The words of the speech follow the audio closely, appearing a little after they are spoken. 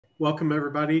Welcome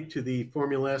everybody to the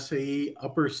Formula SAE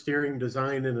Upper Steering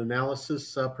Design and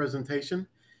Analysis presentation.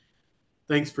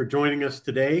 Thanks for joining us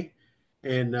today,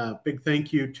 and big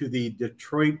thank you to the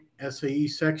Detroit SAE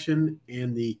section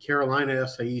and the Carolina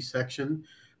SAE section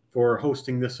for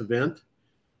hosting this event.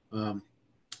 A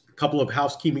couple of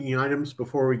housekeeping items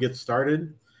before we get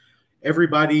started.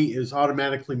 Everybody is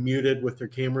automatically muted with their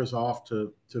cameras off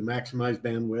to maximize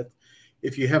bandwidth.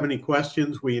 If you have any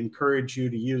questions, we encourage you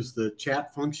to use the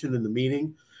chat function in the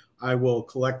meeting. I will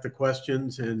collect the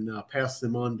questions and pass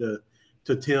them on to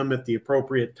Tim at the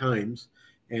appropriate times,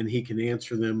 and he can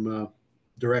answer them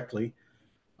directly.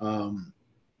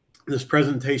 This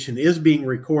presentation is being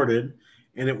recorded,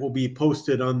 and it will be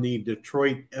posted on the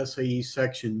Detroit SAE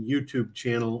section YouTube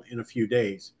channel in a few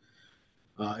days.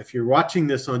 If you're watching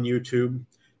this on YouTube,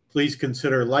 please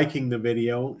consider liking the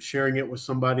video, sharing it with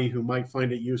somebody who might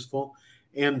find it useful,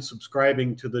 and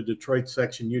subscribing to the Detroit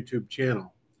section YouTube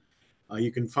channel.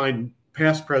 You can find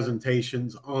past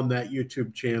presentations on that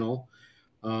YouTube channel,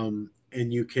 and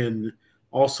you can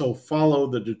also follow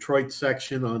the Detroit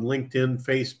section on LinkedIn,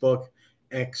 Facebook,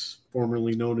 X,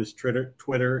 formerly known as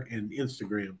Twitter, and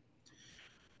Instagram.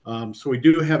 So we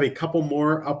do have a couple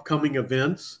more upcoming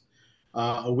events.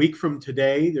 A week from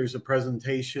today, there's a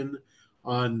presentation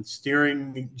on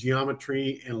steering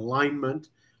geometry and alignment.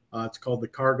 It's called The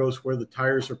Car Goes Where the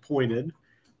Tires Are Pointed.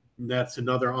 And that's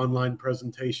another online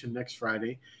presentation next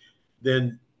Friday.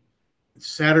 Then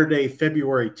Saturday,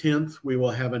 February 10th, we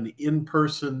will have an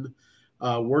in-person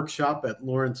workshop at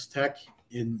Lawrence Tech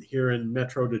here in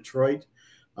Metro Detroit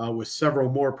with several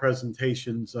more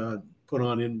presentations put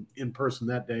on in person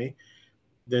that day.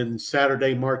 Then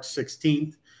Saturday, March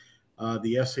 16th,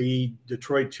 the SAE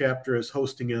Detroit chapter is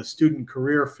hosting a student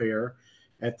career fair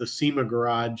at the SEMA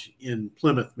Garage in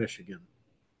Plymouth, Michigan.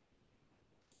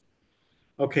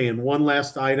 Okay, and one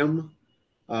last item.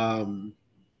 You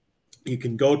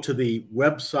can go to the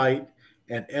website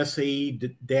at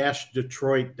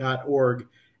sae-detroit.org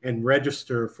and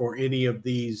register for any of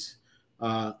these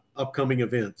upcoming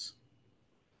events.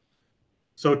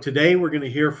 So today we're going to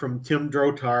hear from Tim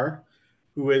Drotar,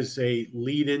 who is a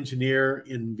lead engineer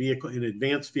in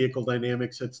advanced vehicle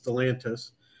dynamics at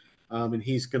Stellantis. And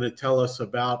he's going to tell us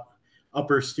about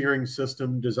upper steering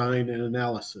system design and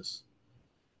analysis.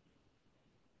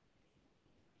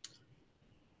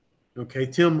 Okay,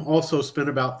 Tim also spent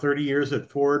about 30 years at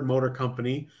Ford Motor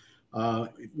Company,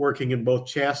 working in both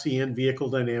chassis and vehicle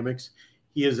dynamics.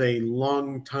 He is a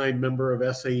longtime member of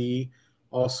SAE,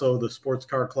 also the Sports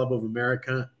Car Club of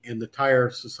America and the Tire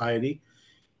Society.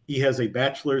 He has a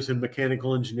bachelor's in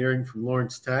mechanical engineering from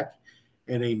Lawrence Tech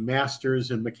and a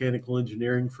master's in mechanical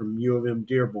engineering from U of M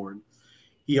Dearborn.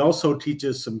 He also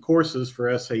teaches some courses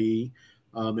for SAE,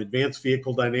 advanced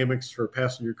vehicle dynamics for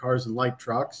passenger cars and light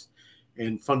trucks,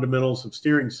 and fundamentals of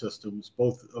steering systems,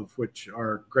 both of which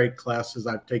are great classes.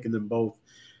 I've taken them both.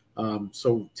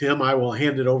 So Tim, I will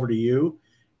hand it over to you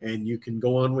and you can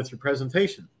go on with your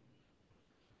presentation.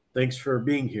 Thanks for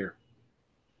being here.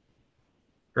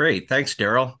 Great. Thanks,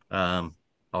 Darrell.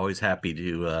 Always happy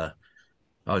to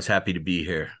be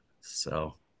here.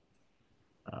 So,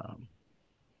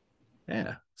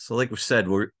 yeah. So like we said,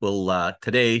 we'll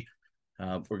today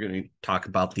we're going to talk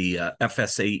about the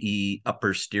FSAE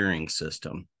upper steering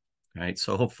system. Right.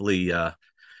 So hopefully,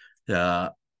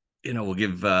 we'll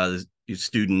give you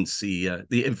students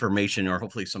the information, or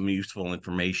hopefully some useful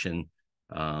information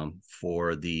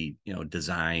for the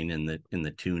design and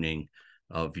the tuning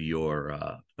of your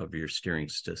steering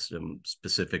system,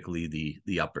 specifically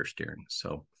the upper steering.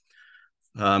 So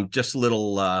just a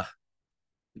little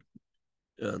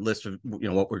list of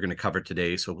what we're going to cover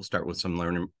today. So we'll start with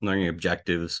some learning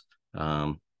objectives,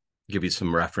 give you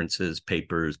some references,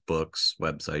 papers, books,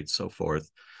 websites, so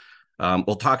forth.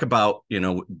 We'll talk about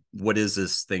what is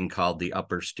this thing called the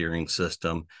upper steering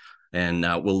system, and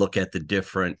we'll look at the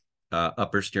different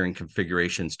upper steering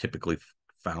configurations typically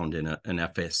found in an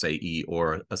FSAE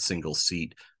or a single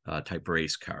seat type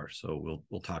race car. So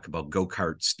we'll talk about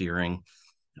go-kart steering,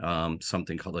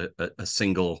 something called a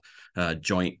single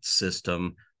joint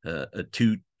system, a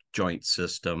two joint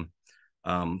system.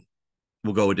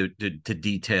 We'll go to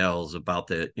details about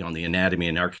the anatomy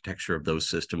and architecture of those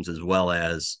systems, as well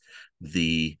as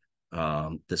the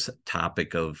this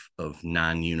topic of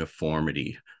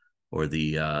non-uniformity, or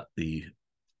the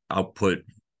output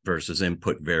versus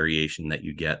input variation that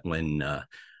you get when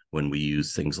we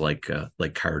use things like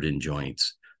Cardan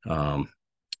joints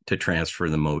to transfer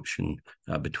the motion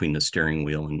between the steering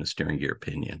wheel and the steering gear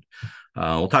pinion.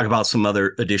 We'll talk about some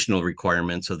other additional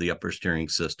requirements of the upper steering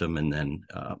system, and then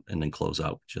close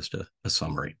out just a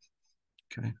summary.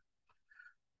 Okay.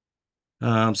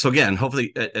 So again,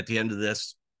 hopefully at the end of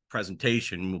this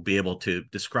presentation, we'll be able to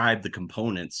describe the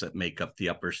components that make up the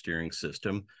upper steering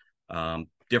system,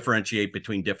 differentiate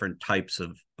between different types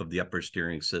of the upper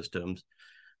steering systems.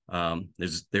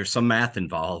 There's some math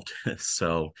involved,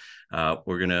 so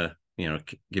we're gonna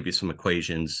give you some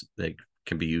equations that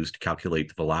can be used to calculate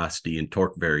the velocity and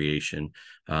torque variation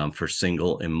for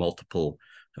single and multiple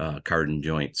cardan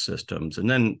joint systems. And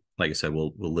then, like I said,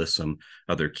 we'll list some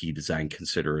other key design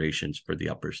considerations for the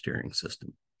upper steering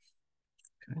system.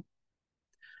 Okay.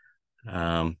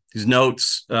 These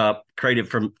notes created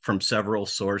from several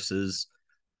sources.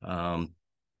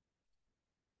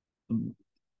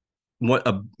 What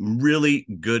a really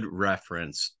good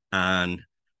reference on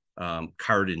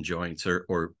cardan joints,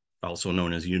 or also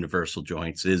known as universal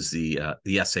joints, is the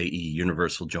SAE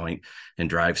Universal Joint and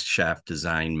Drive Shaft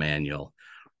Design Manual.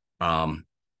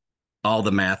 All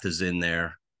the math is in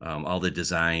there, all the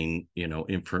design,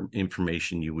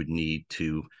 information you would need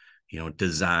to,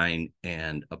 design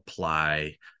and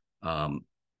apply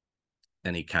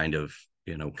any kind of,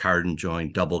 cardan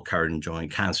joint, double cardan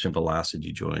joint, constant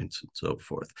velocity joints, and so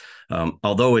forth.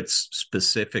 Although it's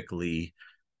specifically,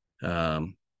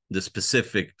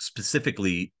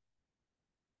 specifically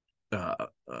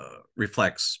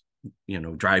reflects,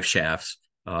 drive shafts,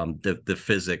 the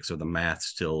physics or the math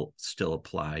still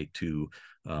apply to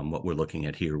what we're looking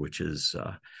at here, which is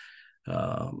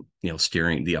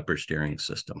steering, the upper steering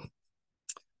system.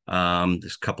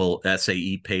 There's a couple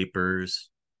SAE papers.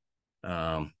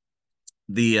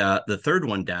 The third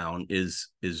one down is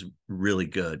really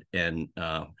good, and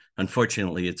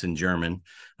unfortunately it's in German,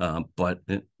 but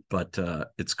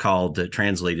it's called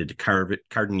translated to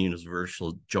cardan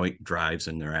universal joint drives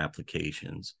and their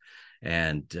applications.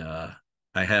 And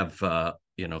I have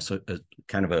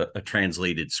kind of a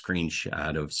translated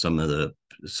screenshot of some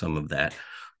of that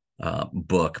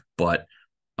book, but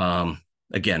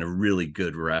again, a really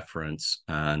good reference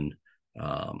on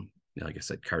like I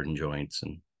said, cardan joints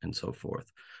and so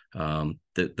forth.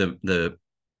 The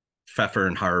Pfeffer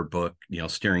and Haar book,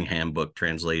 steering handbook,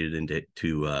 translated into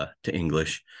to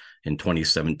English in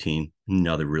 2017,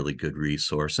 another really good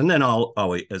resource. And then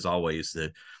as always,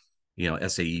 the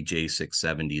SAE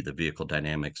J670, the vehicle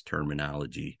dynamics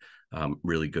terminology,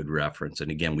 really good reference.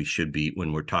 And again, we should be,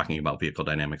 when we're talking about vehicle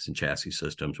dynamics and chassis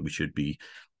systems, we should be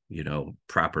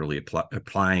properly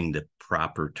applying the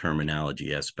proper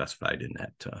terminology as specified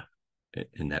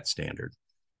in that standard.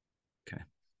 Okay.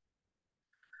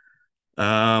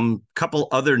 Couple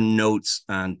other notes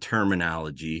on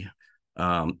terminology.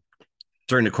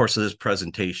 During the course of this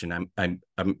presentation, I'm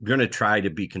going to try to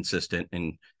be consistent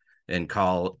and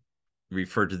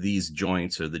refer to these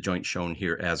joints, or the joint shown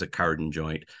here, as a cardan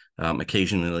joint.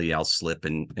 Occasionally I'll slip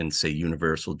and say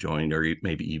universal joint, or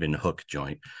maybe even hook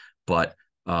joint, but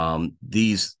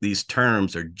these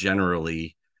terms are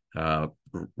generally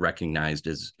recognized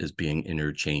as being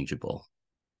interchangeable.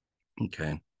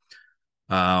 Okay.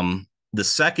 The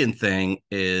second thing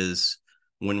is,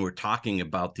 when we're talking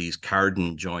about these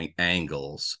cardan joint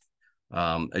angles,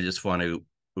 I just want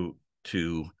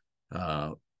to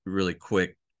really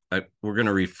quick, we're going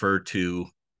to refer to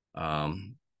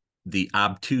the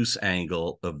obtuse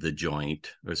angle of the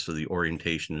joint, or so the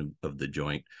orientation of the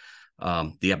joint.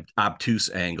 The obtuse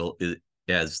angle is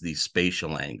as the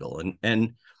spatial angle,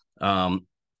 and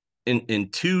in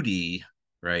 2D,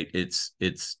 right, it's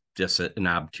just an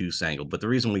obtuse angle. But the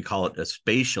reason we call it a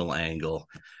spatial angle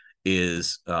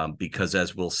is because,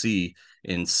 as we'll see,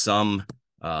 in some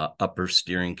upper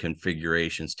steering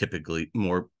configurations, typically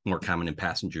more common in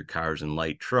passenger cars and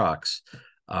light trucks,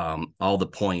 all the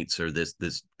points are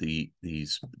the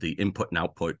input and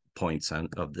output points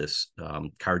of this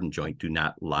cardan joint do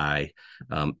not lie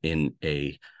in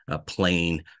a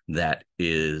plane that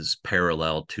is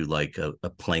parallel to, like, a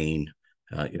plane,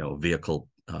 vehicle,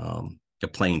 a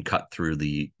plane cut through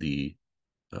the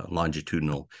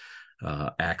longitudinal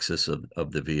axis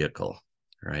of the vehicle,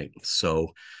 right?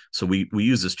 So we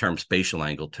use this term spatial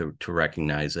angle to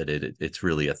recognize that it's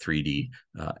really a 3D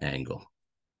angle.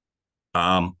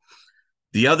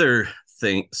 The other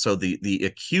thing, so the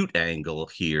acute angle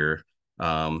here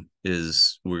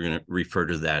is, we're going to refer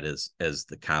to that as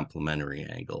the complementary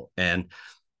angle. And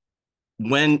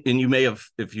you may have,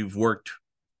 if you've worked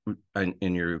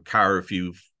in your car, if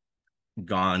you've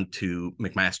gone to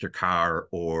McMaster Car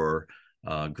or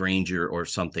Granger or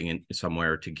something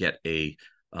somewhere to get a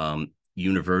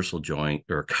universal joint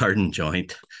or cardan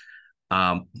joint,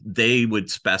 they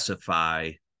would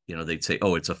specify, they'd say,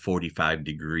 oh, it's a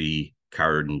 45-degree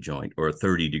cardan joint or a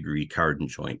 30-degree cardan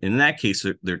joint. In that case,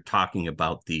 they're talking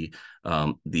about the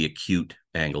acute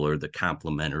angle or the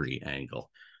complementary angle.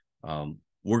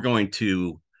 We're going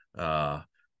to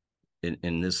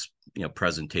in this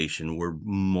presentation, we're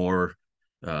more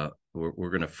we're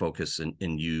going to focus and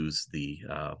use the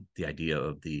idea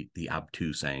of the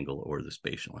obtuse angle or the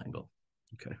spatial angle.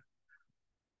 Okay.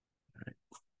 All right.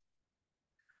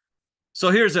 So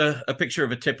here's a picture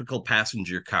of a typical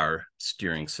passenger car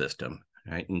steering system.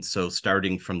 Right. And so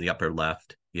starting from the upper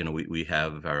left, we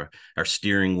have our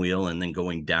steering wheel, and then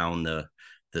going down the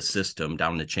system,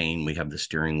 down the chain, we have the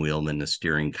steering wheel and then the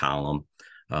steering column.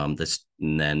 And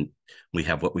then we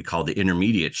have what we call the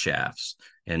intermediate shafts.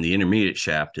 And the intermediate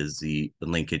shaft is the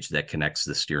linkage that connects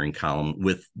the steering column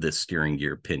with the steering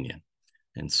gear pinion.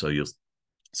 And so you'll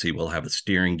see we'll have a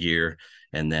steering gear,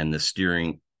 and then the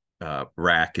steering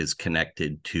rack is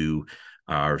connected to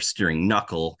our steering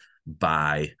knuckle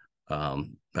by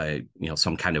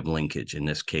some kind of linkage. In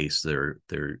this case, they're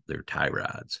tie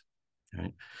rods.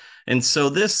 Right? And so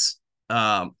this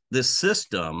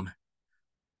system,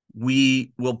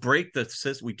 we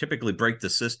typically break the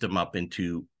system up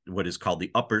into what is called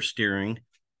the upper steering,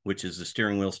 which is the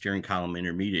steering wheel, steering column,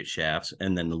 intermediate shafts,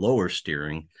 and then the lower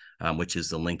steering, which is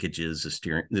the linkages,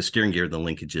 the steering gear, the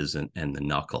linkages, and the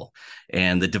knuckle.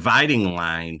 And the dividing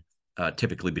line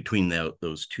typically between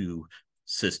those two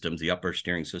systems, the upper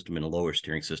steering system and the lower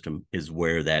steering system, is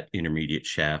where that intermediate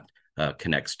shaft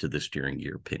connects to the steering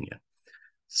gear pinion.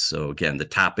 So again, the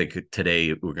topic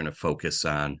today, we're going to focus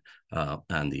on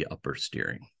the upper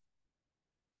steering.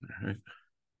 All right.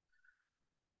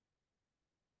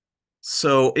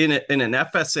 So in an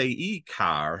FSAE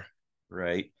car,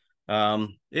 right,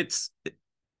 it's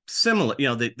similar.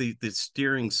 The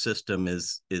steering system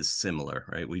is similar,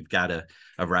 right? We've got a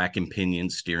rack and pinion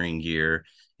steering gear,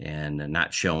 and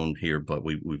not shown here, but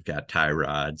we've got tie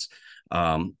rods.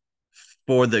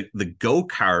 For the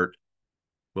go-kart,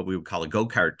 what we would call a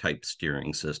go-kart type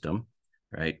steering system,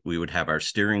 right? We would have our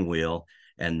steering wheel,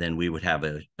 and then we would have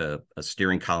a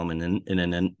steering column and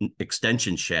an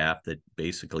extension shaft that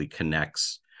basically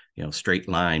connects, straight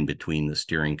line between the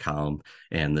steering column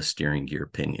and the steering gear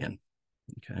pinion.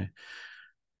 Okay.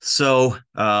 So,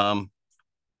 the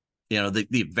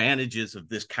advantages of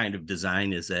this kind of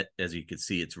design is that, as you can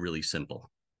see, it's really simple,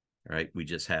 right? We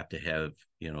just have to have,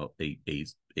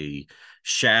 a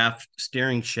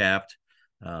steering shaft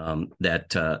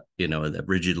that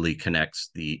rigidly connects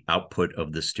the output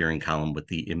of the steering column with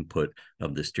the input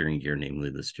of the steering gear, namely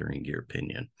the steering gear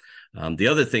pinion. The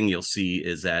other thing you'll see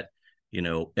is that,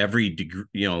 every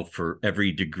degree, for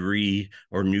every degree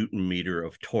or Newton meter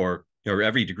of torque, or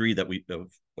every degree that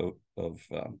of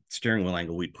steering wheel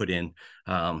angle we put in,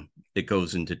 it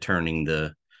goes into turning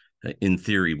in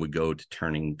theory, would go to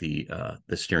turning the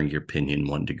steering gear pinion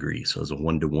 1 degree. So there's a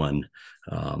 1-to-1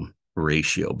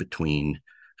 ratio between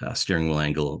steering wheel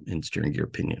angle and steering gear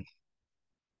pinion.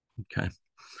 Okay.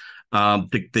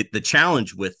 The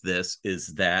challenge with this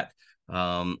is that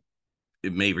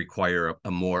it may require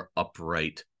a more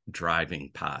upright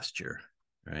driving posture,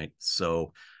 right?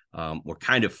 So we're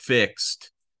kind of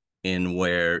fixed in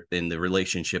the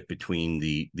relationship between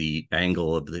the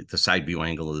angle of the side view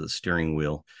angle of the steering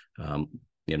wheel,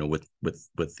 with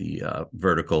the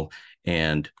vertical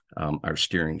and our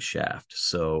steering shaft.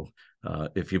 So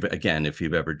if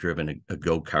you've ever driven a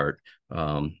go-kart,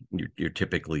 you're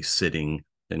typically sitting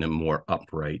in a more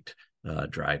upright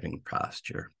driving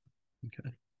posture.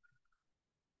 Okay.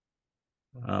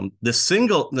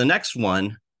 The next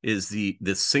one is the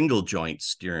single joint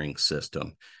steering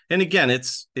system. And again,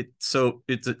 it's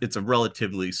a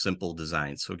relatively simple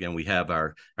design. So again, we have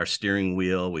our steering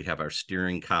wheel, we have our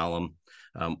steering column.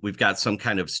 We've got some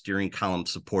kind of steering column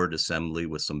support assembly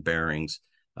with some bearings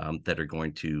that are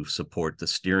going to support the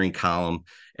steering column,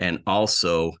 and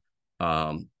also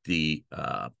the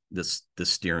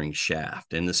steering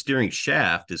shaft. And the steering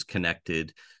shaft is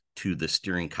connected to the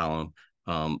steering column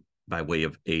by way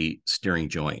of a steering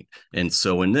joint. And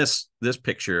so in this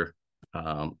picture,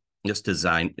 this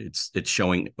design, it's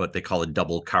showing what they call a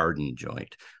double cardan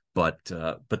joint. But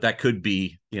that could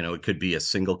be, it could be a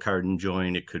single cardan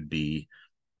joint. It could be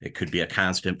a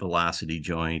constant velocity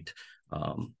joint.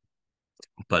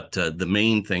 But the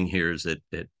main thing here is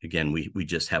that again, we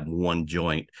just have one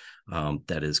joint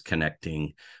that is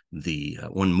connecting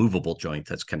one movable joint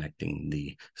that's connecting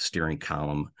the steering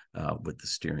column with the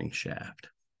steering shaft.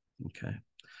 Okay.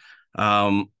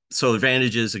 So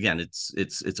advantages, again, it's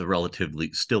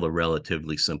still a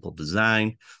relatively simple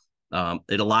design.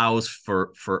 It allows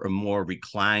for a more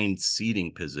reclined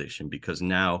seating position, because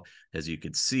now, as you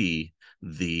could see,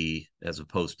 as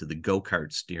opposed to the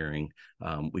go-kart steering,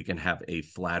 we can have a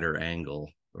flatter angle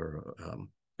or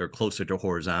or closer to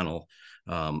horizontal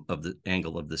of the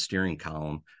angle of the steering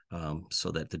column,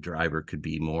 so that the driver could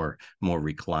be more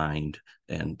reclined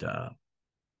and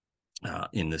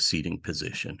in the seating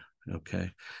position.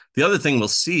 Okay. The other thing we'll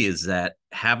see is that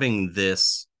having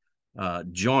this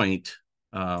joint,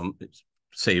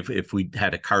 say if we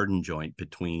had a cardan joint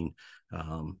between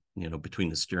between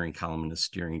the steering column and the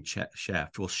steering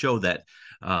shaft, will show that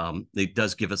it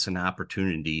does give us an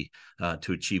opportunity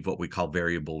to achieve what we call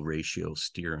variable ratio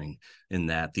steering, in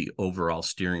that the overall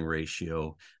steering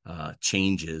ratio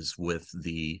changes with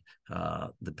the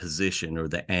position or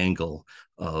the angle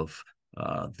of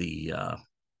the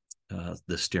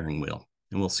steering wheel.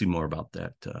 And we'll see more about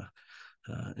that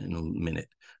in a minute.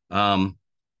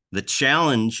 The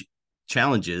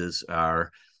challenges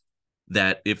are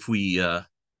that if we,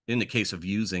 in the case of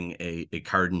using a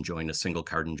cardan joint, a single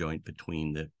cardan joint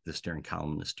between the steering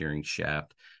column and the steering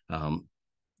shaft,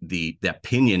 that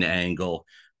pinion angle,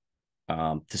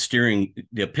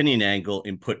 the pinion angle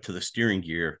input to the steering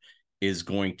gear is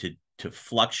going to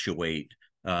fluctuate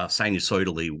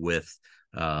sinusoidally with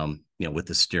with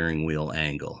the steering wheel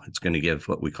angle. It's going to give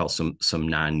what we call some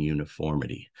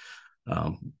non-uniformity.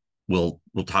 We'll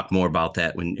talk more about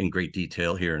that in great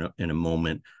detail here in a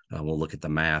moment. We'll look at the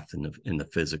math and the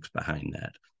physics behind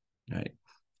that. Right.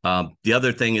 The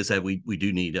other thing is that we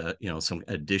do need some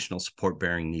additional support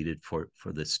bearing needed for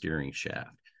the steering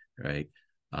shaft. Right.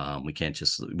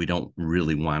 We don't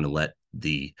really want to let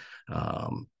the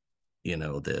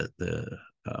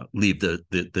leave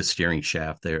the steering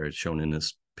shaft there, as shown in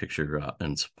this picture,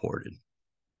 unsupported.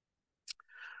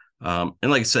 And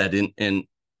like I said, in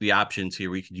the options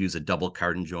here, we could use a double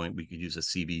cardan joint, we could use a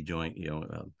CV joint.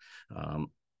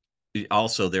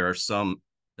 Also, there are some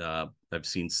I've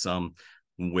seen some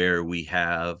where we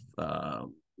have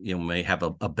may have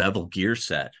a bevel gear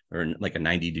set, or like a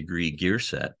 90-degree gear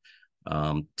set,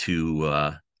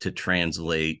 to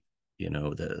translate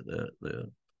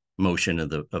the motion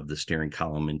of the steering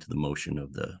column into the motion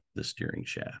of the steering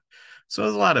shaft. So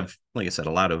there's a lot of, like I said,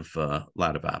 a lot of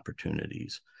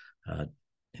opportunities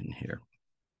in here.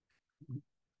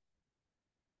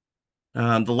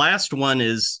 The last one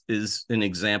is an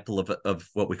example of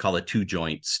what we call a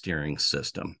two-joint steering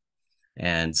system.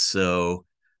 And so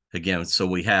again,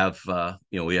 we have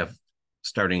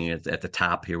starting at the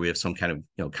top here, we have some kind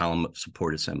of column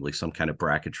support assembly, some kind of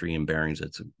bracketry and bearings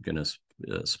that's going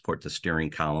to support the steering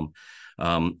column.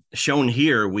 Shown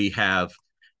here, we have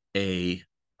an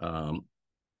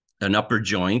upper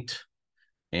joint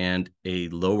and a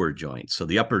lower joint. So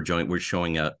the upper joint, we're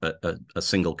showing a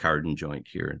single cardan joint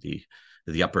here,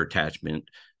 the upper attachment,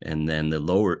 and then the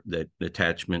lower, the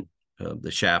attachment, the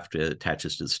shaft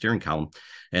attaches to the steering column,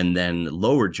 and then the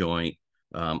lower joint,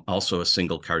 also a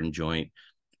single cardan joint,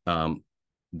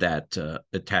 that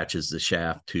attaches the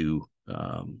shaft to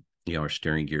our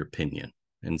steering gear pinion.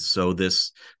 And so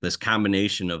this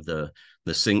combination of the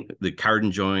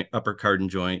cardan joint, upper cardan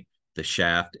joint, the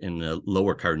shaft, and the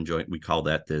lower cardan joint, we call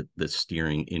that the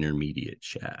steering intermediate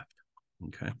shaft.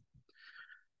 Okay.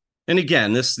 And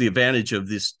again, this is the advantage of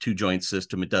this two joint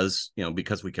system. It does,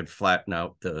 because we can flatten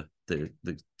out the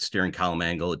steering column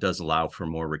angle, it does allow for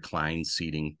more reclined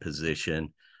seating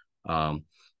position.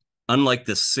 Unlike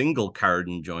the single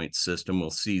cardan joint system,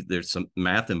 we'll see there's some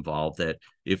math involved that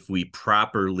if we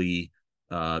properly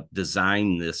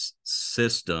design this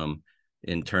system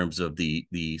in terms of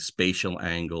the spatial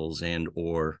angles and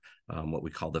or what we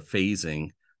call the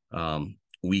phasing,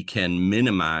 we can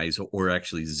minimize or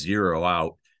actually zero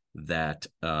out that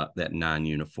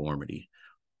non-uniformity.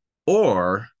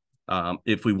 Or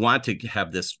if we want to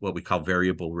have this what we call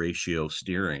variable ratio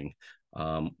steering,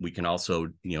 we can also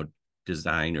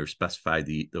design or specify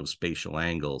those spatial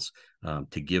angles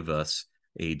to give us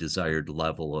a desired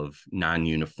level of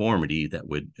non-uniformity that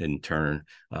would in turn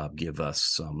give us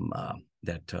some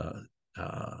that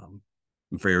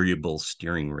variable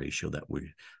steering ratio that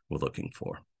we're looking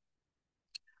for.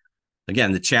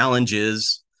 Again, the challenge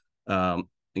is,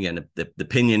 again, the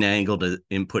pinion angle to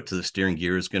input to the steering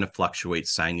gear is going to fluctuate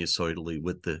sinusoidally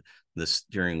with the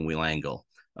steering wheel angle.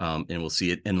 And we'll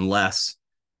see it unless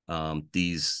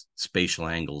these spatial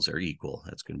angles are equal.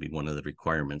 That's going to be one of the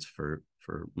requirements for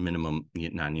minimum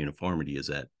non-uniformity, is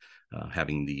that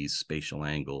having these spatial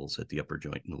angles at the upper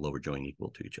joint and the lower joint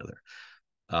equal to each other.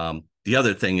 The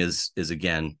other thing is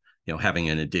again, having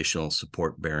an additional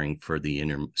support bearing for the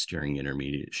steering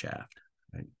intermediate shaft.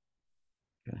 Right?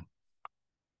 Okay.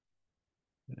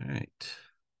 All right.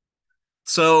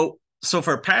 So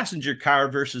for a passenger car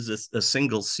versus a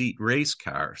single seat race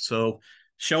car. So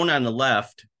shown on the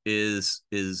left is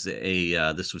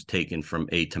this was taken from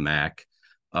A to Mac.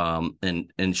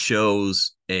 and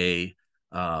shows a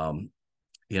an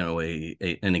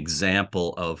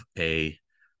example of a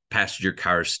passenger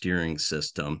car steering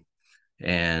system.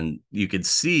 And you could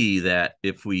see that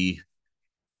if we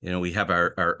have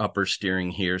our upper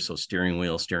steering here, so steering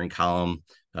wheel, steering column,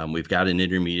 we've got an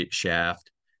intermediate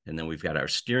shaft, and then we've got our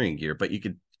steering gear. But you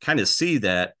could kind of see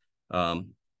that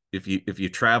if you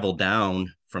travel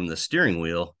down from the steering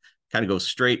wheel, kind of go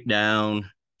straight down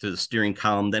to the steering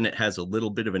column, then it has a little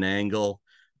bit of an angle,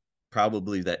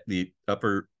 probably that the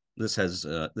upper this has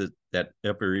that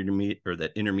upper intermediate, or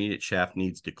that intermediate shaft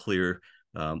needs to clear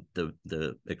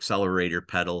the accelerator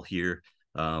pedal here.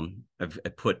 I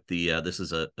put this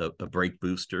is a brake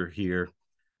booster here,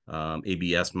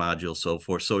 ABS module, so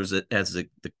forth. So as the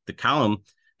column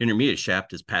intermediate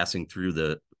shaft is passing through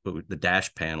the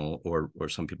dash panel, or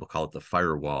some people call it the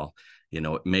firewall,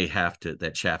 it may have to,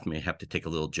 that shaft may have to take a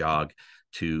little jog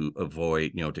to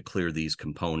avoid, to clear these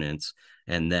components.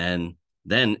 And then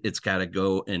it's got to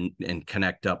go and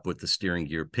connect up with the steering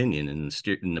gear pinion, and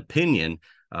the pinion,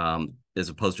 as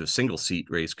opposed to a single seat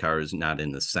race car, is not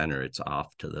in the center. It's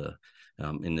off to the,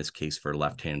 in this case for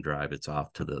left-hand drive, it's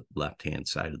off to the left-hand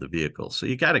side of the vehicle. So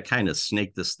you got to kind of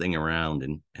snake this thing around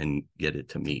and get it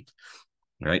to meet.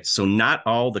 Right. So not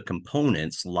all the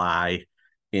components lie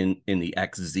in the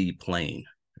XZ plane.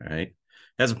 Right.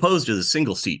 As opposed to the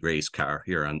single seat race car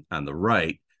here on the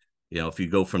right, if you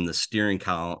go from the steering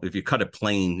column, if you cut a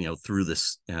plane, through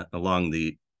this along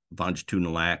the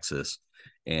longitudinal axis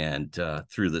and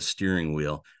through the steering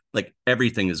wheel, like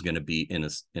everything is going to be in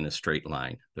a straight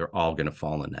line. They're all going to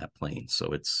fall in that plane.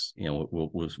 So it's,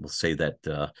 we'll say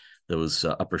that those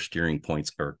upper steering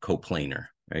points are coplanar,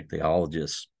 right? They all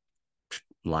just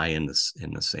lie in the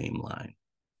same line.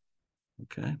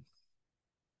 Okay.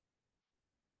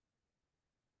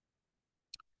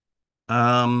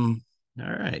 All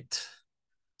right.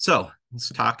 So let's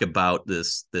talk about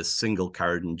this single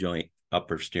cardan joint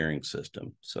upper steering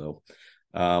system. So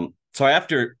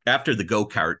after the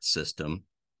go-kart system,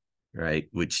 right,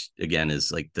 which again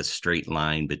is like the straight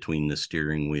line between the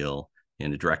steering wheel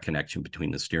and a direct connection between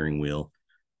the steering wheel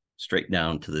straight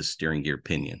down to the steering gear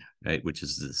pinion, right, which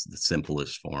is the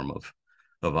simplest form of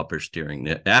upper steering.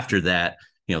 After that,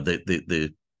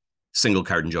 the single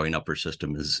cardan joint upper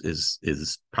system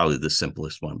is probably the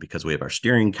simplest one, because we have our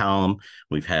steering column,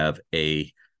 we have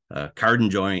a cardan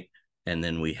joint, and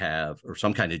then we have, or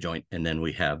some kind of joint, and then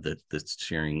we have the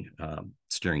steering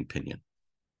pinion,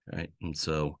 right? And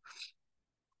so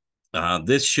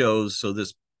this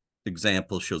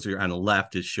example shows here on the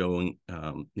left is showing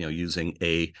using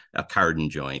a cardan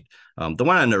joint. The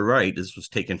one on the right was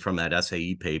taken from that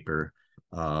SAE paper,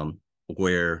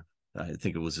 where I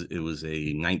think it was a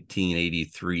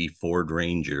 1983 Ford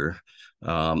Ranger,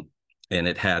 and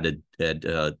it had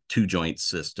a two joint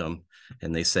system.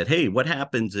 And they said, hey, what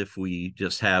happens if we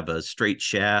just have a straight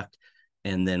shaft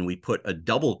and then we put a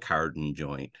double cardan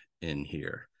joint in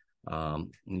here?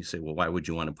 And you say, well, why would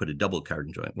you want to put a double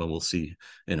cardan joint? Well, we'll see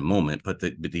in a moment. But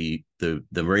the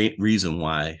reason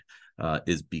why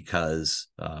is because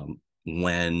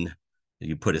when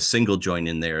you put a single joint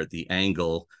in there, the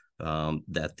angle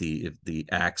that the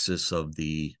axis of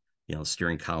the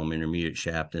steering column intermediate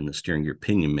shaft and the steering gear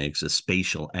pinion makes, a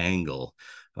spatial angle,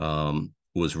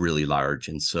 was really large.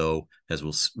 And so, as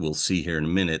we'll see here in a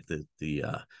minute, that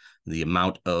the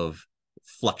amount of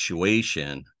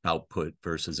fluctuation, output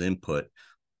versus input,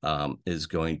 is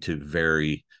going to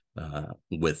vary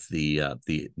with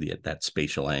that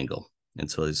spatial angle. And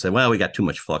so they say, well, we got too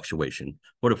much fluctuation.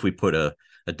 What if we put a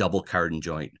double cardan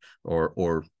joint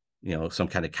or some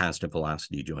kind of constant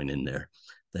velocity joint in there?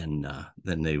 Then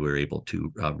they were able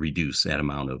to reduce that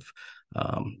amount of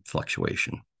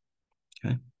fluctuation.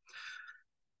 Okay.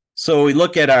 So we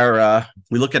look at our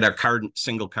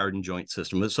single cardan joint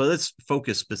system. So let's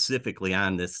focus specifically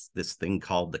on this thing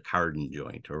called the cardan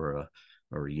joint, or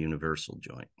a universal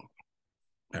joint.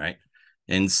 All right,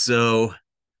 and so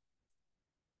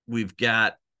we've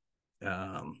got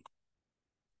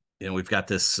we've got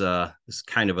this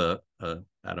kind of a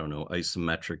I don't know,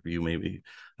 isometric view maybe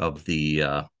of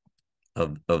the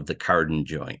cardan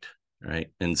joint,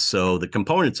 right? And so the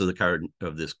components of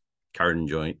this cardan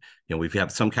joint, we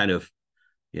have some kind of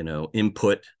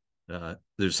input.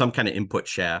 There's some kind of input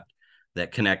shaft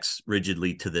that connects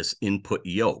rigidly to this input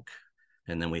yoke,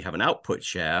 and then we have an output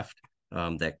shaft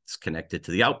that's connected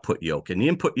to the output yoke, and the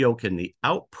input yoke and the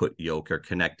output yoke are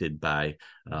connected by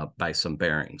some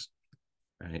bearings,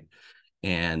 right?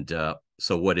 And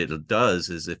so what it does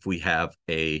is, if we have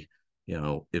an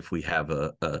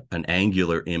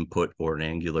angular input or an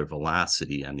angular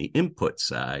velocity on the input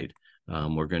side,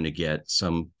 we're going to get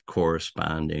some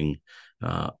corresponding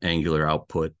angular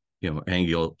output,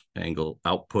 angle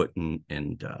output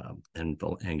and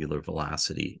angular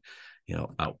velocity,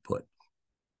 output.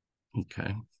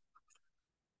 Okay.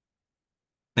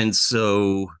 And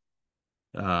so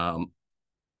one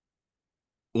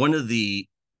of the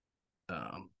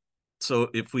so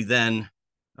if we then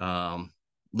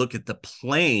look at the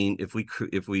plane, if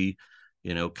we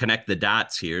connect the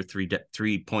dots here,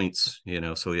 three points,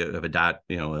 so we have a dot,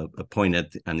 a point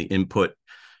on the input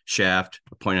shaft,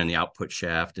 a point on the output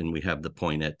shaft, and we have the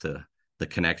point at the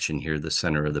connection here, the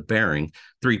center of the bearing.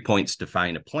 3 points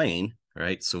define a plane,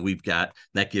 right? So we've got,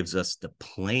 that gives us the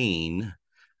plane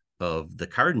of the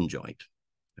cardan joint,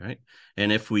 right?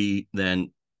 And if we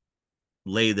then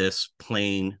lay this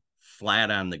plane flat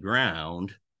on the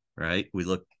ground, right, we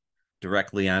look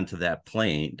directly onto that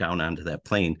plane, down onto that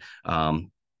plane, a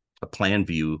plan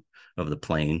view of the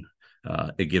plane,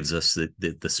 it gives us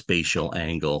the spatial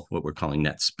angle, what we're calling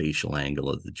that spatial angle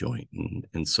of the joint.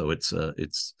 And so it's all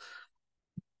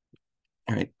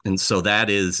right. And so that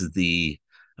is the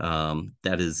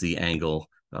angle,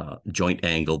 joint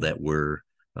angle that we're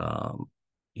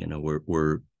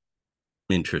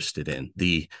interested in,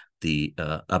 the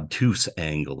obtuse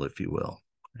angle, if you will,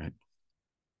 right?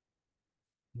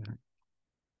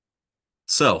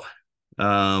 So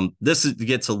this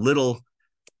gets a little,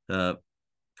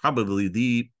 probably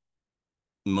the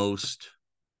most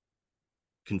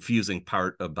confusing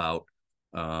part about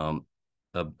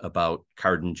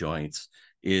cardan joints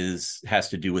has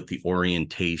to do with the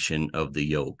orientation of the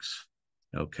yokes.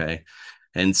 Okay.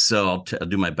 And so I'll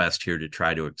do my best here to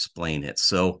try to explain it.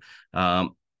 So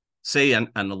say on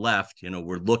the left,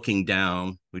 we're looking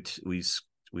down, we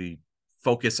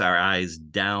focus our eyes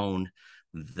down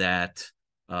that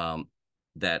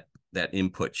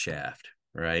input shaft,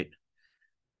 right?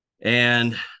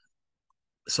 And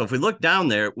so if we look down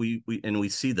there, we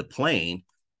see the plane,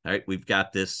 right? We've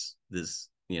got this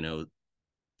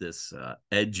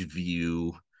edge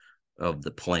view of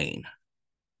the plane,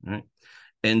 right?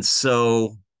 And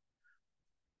so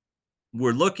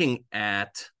we're looking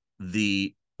at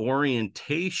the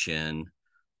orientation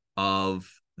of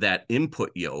that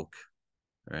input yoke,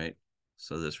 right?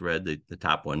 So this red, the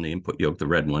top one, the input yoke, the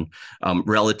red one,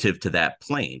 relative to that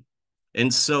plane.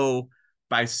 And so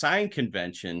by sign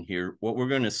convention here, what we're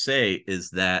going to say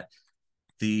is that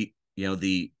the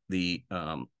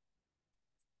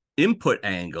input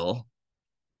angle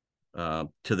to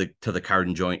the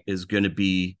cardan joint is going to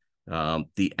be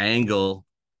the angle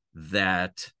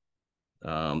that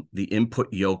the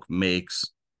input yoke makes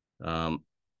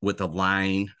with a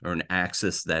line or an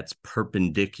axis that's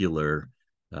perpendicular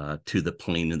to the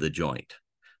plane of the joint.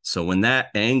 So when that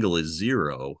angle is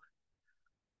 0,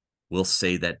 we'll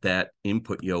say that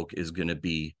input yoke is going to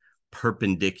be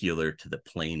perpendicular to the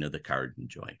plane of the cardan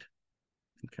joint.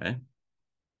 Okay.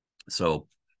 So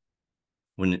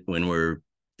when we're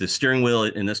the steering wheel,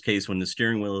 in this case, when the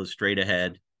steering wheel is straight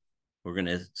ahead, we're going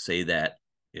to say that,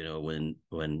 when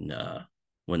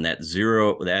that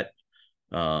 0,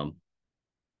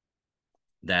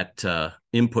 that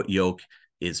input yoke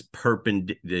is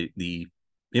the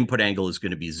input angle is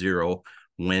going to be 0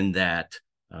 when that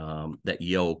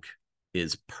yoke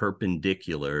is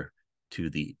perpendicular to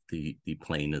the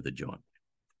plane of the joint.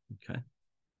 Okay.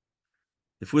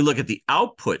 If we look at the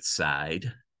output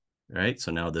side, right?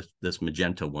 So now this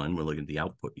magenta one, we're looking at the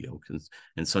output yoke.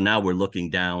 And so now we're looking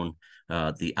down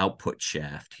the output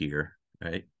shaft here,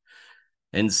 right?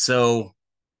 And so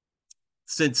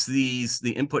since the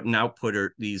input and output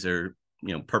are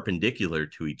perpendicular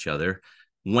to each other,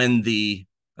 when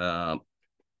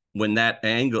that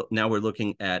angle, now we're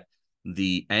looking at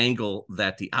the angle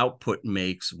that the output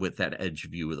makes with that edge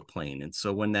view of the plane. And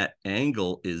so when that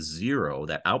angle is 0,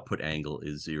 that output angle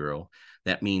is 0,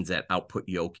 that means that output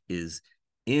yoke is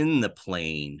in the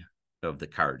plane of the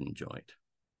cardan joint.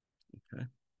 Okay.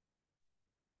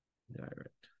 All right.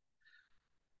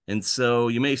 And so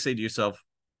you may say to yourself,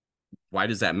 why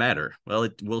does that matter? Well,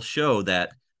 it will show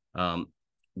that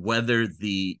whether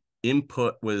the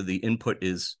input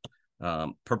is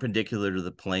perpendicular to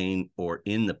the plane or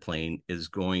in the plane is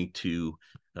going to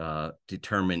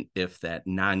determine if that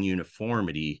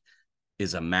non-uniformity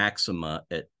is a maxima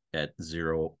at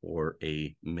 0 or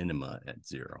a minima at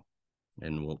 0.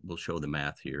 And we'll show the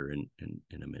math here in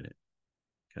a minute.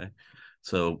 Okay.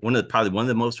 So probably one of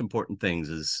the most important things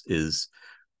is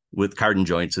with cardan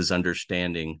joints is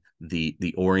understanding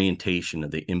the orientation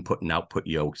of the input and output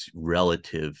yokes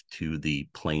relative to the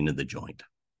plane of the joint.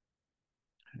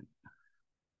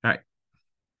 All right.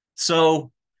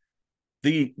 So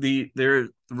there are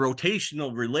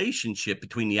rotational relationship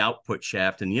between the output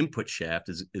shaft and the input shaft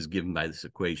is given by this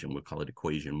equation. We'll call it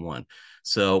equation 1.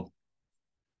 So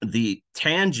the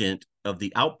tangent of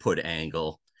the output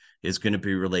angle is going to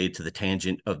be related to the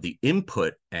tangent of the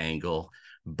input angle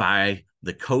by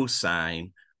the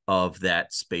cosine of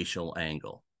that spatial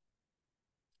angle,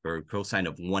 or cosine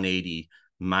of 180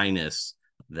 minus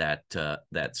that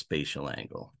spatial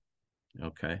angle,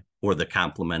 okay, or the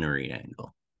complementary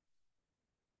angle.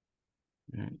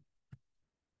 All right.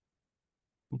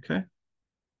 Okay.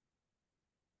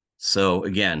 So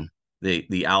again,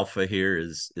 the alpha here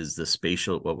is the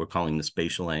spatial, what we're calling the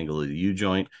spatial angle of the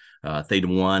U-joint. Theta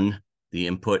 1, the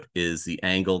input, is the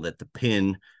angle that the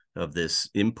pin of this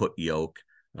input yoke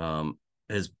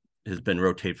has been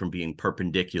rotated from being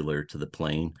perpendicular to the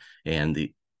plane, and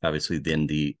obviously then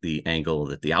the angle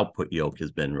that the output yoke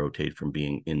has been rotated from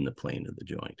being in the plane of the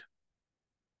joint.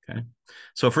 Okay,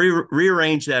 so if we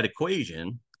rearrange that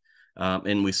equation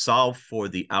and we solve for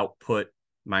the output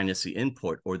minus the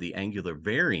input, or the angular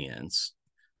variance,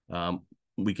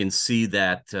 we can see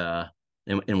that,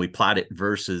 and we plot it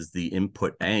versus the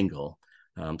input angle.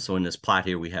 So in this plot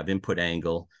here, we have input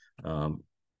angle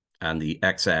on the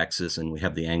x-axis, and we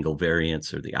have the angle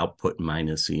variance, or the output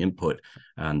minus the input,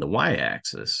 on the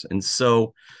y-axis. And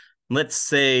so let's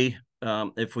say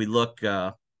if we look,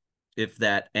 if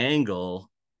that angle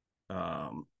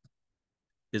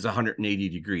is 180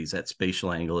 degrees, that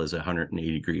spatial angle is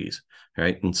 180 degrees,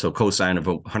 right? And so cosine of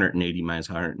 180 minus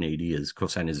 180 is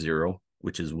cosine of 0,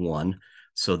 which is 1.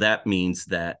 So that means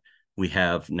that we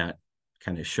have, not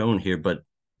kind of shown here, but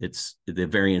the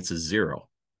variance is 0,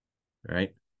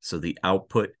 right? So the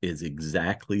output is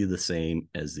exactly the same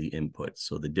as the input.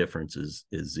 So the difference is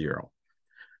 0.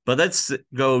 But let's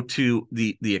go to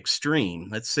the extreme.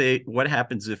 Let's say, what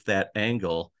happens if that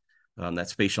angle, that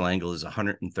spatial angle, is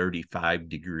 135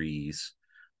 degrees,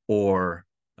 or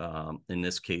in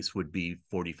this case would be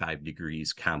 45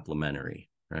 degrees complementary,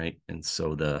 right? And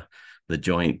so the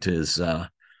joint is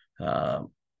that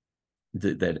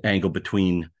angle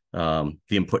between the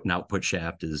input and output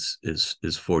shaft is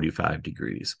 45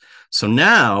 degrees. So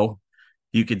now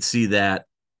you could see that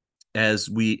as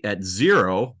we, at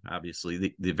 0,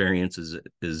 obviously the variance is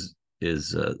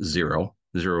 0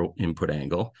 input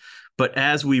angle. But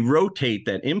as we rotate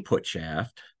that input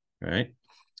shaft, right,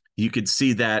 you could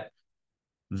see that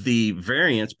the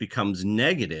variance becomes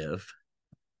negative,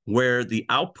 where the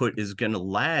output is going to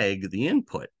lag the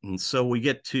input. And so we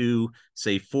get to,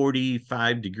 say,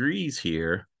 45 degrees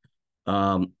here.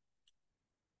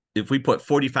 If we put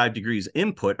 45 degrees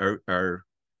input, our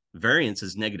variance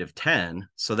is -10.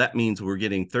 So that means we're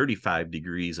getting 35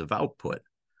 degrees of output.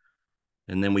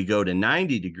 And then we go to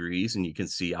 90 degrees, and you can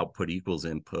see output equals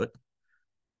input.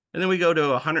 And then we go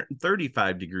to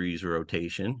 135 degrees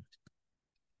rotation,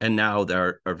 and now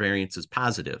our variance is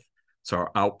positive. So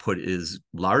our output is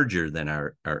larger than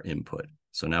our input.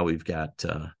 So now we've got,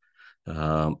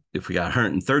 if we got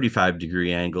 135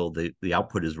 degree angle, the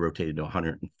output is rotated to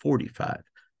 145,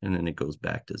 and then it goes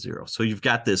back to 0. So you've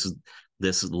got this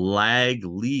lag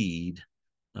lead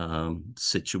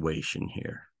situation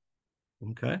here.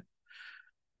 Okay.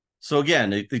 So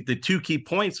again, the two key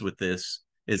points with this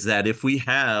is that if we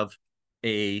have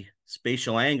a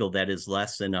spatial angle that is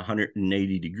less than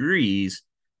 180 degrees,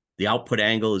 the output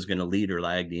angle is going to lead or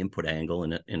lag the input angle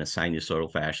in a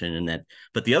sinusoidal fashion. And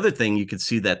but the other thing, you can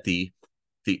see that the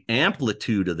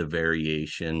amplitude of the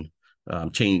variation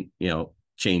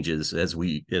changes as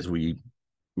we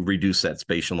reduce that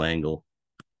spatial angle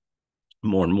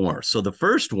more and more. So the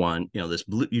first one, this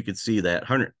blue, you could see that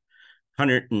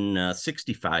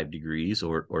 165 degrees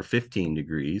or 15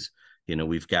 degrees.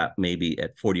 We've got maybe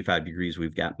at 45 degrees,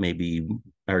 we've got maybe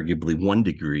arguably 1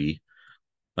 degree.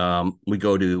 We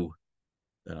go to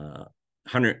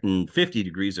 150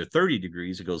 degrees or 30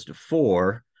 degrees, it goes to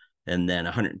 4. And then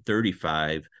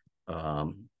 135,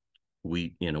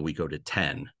 we go to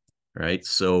 10, right?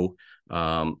 So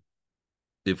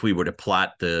if we were to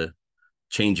plot the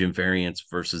change in variance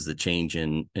versus the change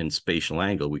in spatial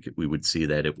angle, we would see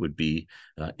that it would be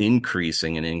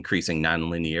increasing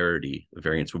nonlinearity. The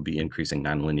variance would be increasing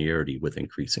nonlinearity with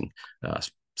increasing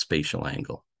spatial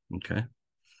angle. Okay.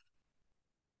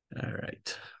 All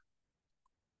right.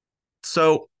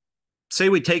 So say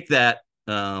we take that,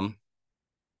 now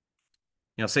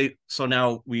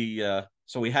we have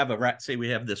say we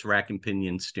have this rack and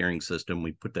pinion steering system.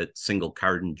 We put that single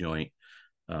cardan joint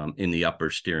in the upper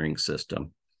steering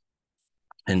system.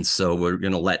 And so we're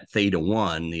going to let theta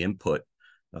 1, the input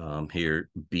here,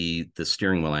 be the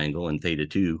steering wheel angle, and theta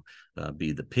 2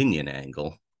 be the pinion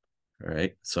angle. All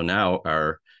right. So now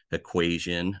our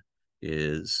equation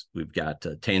is we've got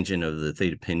tangent of the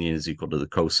theta pinion is equal to the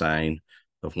cosine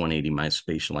of 180 minus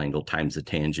spatial angle times the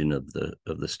tangent of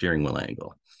the steering wheel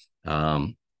angle.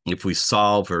 If we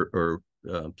solve or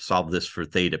solve this for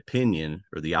theta pinion,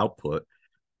 or the output,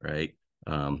 right,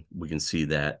 we can see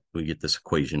that we get this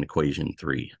equation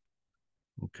 3.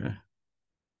 Okay.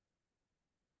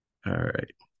 All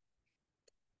right.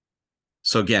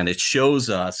 So again, it shows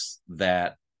us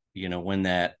that, you know, when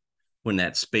that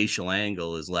spatial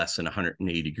angle is less than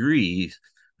 180 degrees,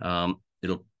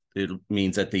 it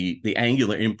means that the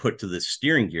angular input to the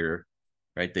steering gear,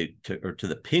 right, to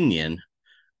the pinion,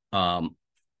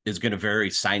 is going to vary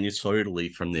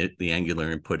sinusoidally from the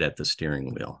angular input at the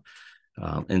steering wheel.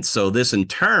 And so this in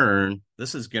turn,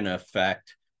 this is going to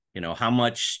affect, you know, how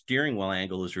much steering wheel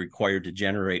angle is required to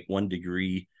generate 1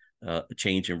 degree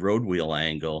change in road wheel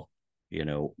angle, you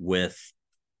know, with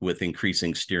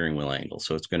increasing steering wheel angle.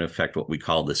 So it's going to affect what we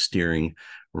call the steering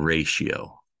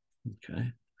ratio.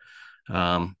 Okay.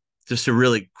 Just a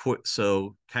really quick,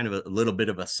 so kind of a little bit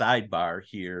of a sidebar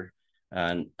here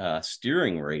on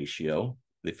steering ratio.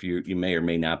 If you may or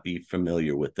may not be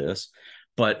familiar with this,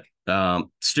 but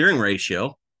steering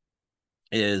ratio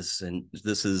is, and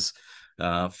this is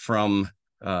from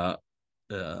you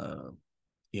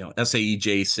know, SAE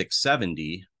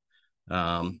J670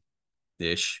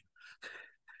 ish.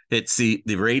 It's the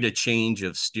rate of change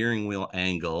of steering wheel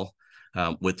angle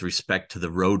with respect to the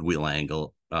road wheel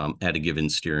angle at a given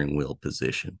steering wheel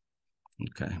position.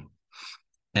 Okay.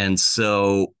 And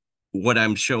so what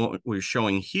we're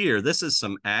showing here, this is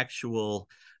some actual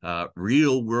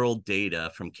real world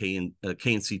data from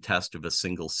K&C test of a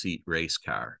single seat race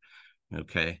car.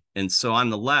 Okay. And so on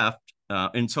the left,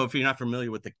 and so if you're not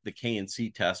familiar with the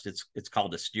K&C test, it's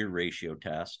called a steer ratio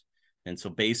test. And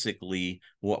so basically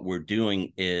what we're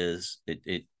doing is at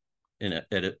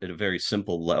a very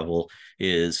simple level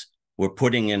is we're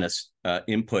putting in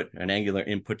an angular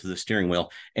input to the steering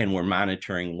wheel, and we're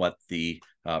monitoring what the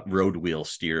road wheel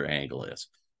steer angle is.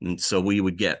 And so we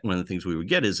would get, one of the things we would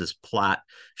get is this plot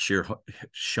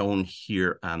shown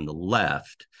here on the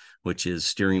left, which is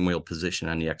steering wheel position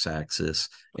on the x-axis.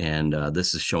 And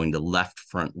this is showing the left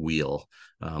front wheel,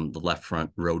 the left front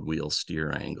road wheel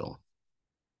steer angle.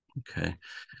 Okay.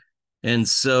 And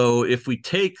so if we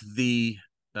take the,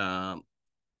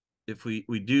 if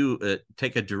we do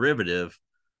take a derivative,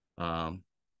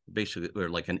 basically, or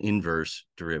like an inverse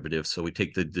derivative. So we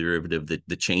take the derivative,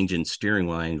 the change in steering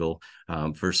wheel angle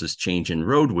versus change in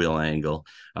road wheel angle.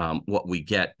 What we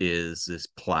get is this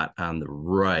plot on the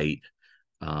right,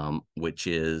 which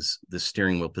is the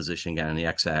steering wheel position on the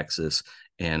x-axis.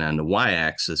 And on the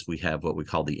y-axis, we have what we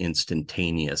call the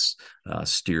instantaneous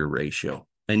steer ratio.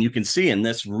 And you can see in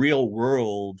this real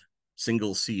world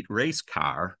single seat race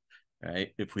car, right,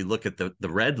 if we look at the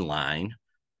red line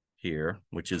here,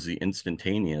 which is the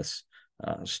instantaneous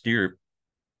steer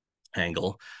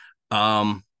angle,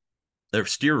 their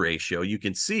steer ratio, you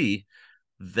can see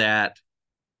that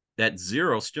at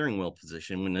zero steering wheel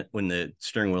position, when the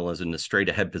steering wheel is in the straight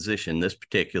ahead position, this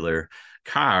particular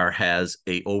car has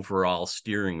a overall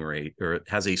steering rate, or it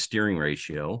has a steering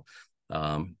ratio,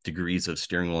 degrees of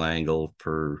steering wheel angle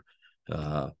per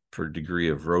degree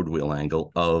of road wheel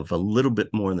angle, of a little bit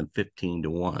more than 15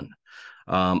 to 1.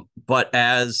 But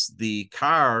as the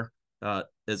car,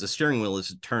 as the steering wheel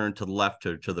is turned to the left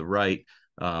or to the right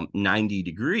 90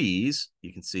 degrees,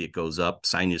 you can see it goes up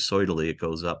sinusoidally. It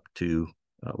goes up to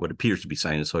what appears to be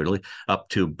sinusoidally, up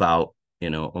to about, you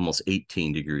know, almost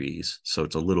 18 degrees. So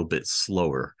it's a little bit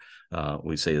slower.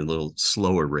 We say a little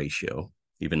slower ratio,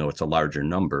 even though it's a larger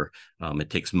number. It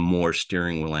takes more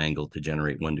steering wheel angle to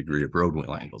generate 1 degree of road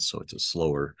wheel angle. So it's a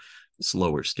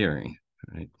slower steering,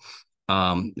 right?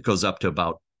 It goes up to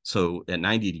about, so at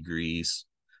 90 degrees,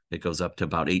 it goes up to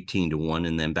about 18 to 1,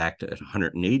 and then back to at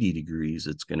 180 degrees,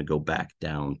 it's going to go back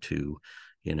down to,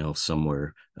 you know,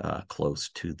 somewhere close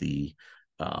to the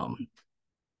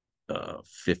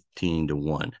 15 to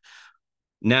 1.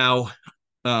 Now,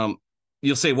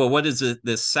 you'll say, well, what is it?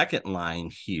 This second line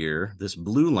here, this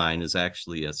blue line, is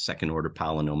actually a second order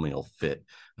polynomial fit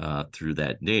through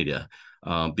that data,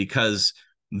 because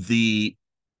the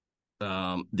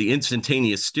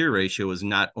instantaneous steer ratio is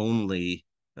not only,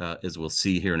 as we'll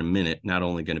see here in a minute, not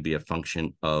only going to be a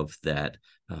function of that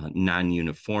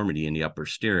non-uniformity in the upper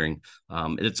steering,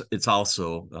 it's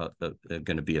also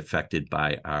going to be affected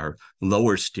by our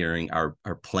lower steering, our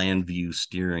plan view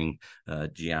steering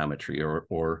geometry,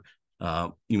 or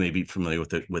you may be familiar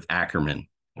with it with Ackerman,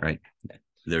 right?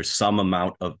 There's some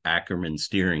amount of Ackerman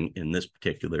steering in this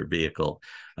particular vehicle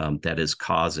that is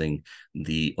causing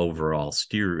the overall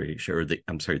steer ratio, or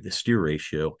the steer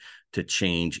ratio to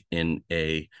change in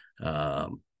a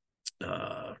um,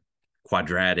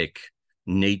 quadratic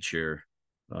nature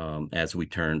as we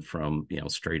turn from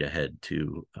straight ahead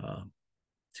to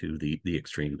the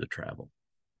extreme of travel.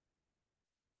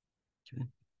 Okay.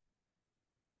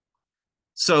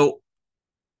 So,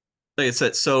 like I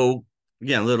said, the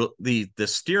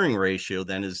steering ratio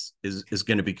then is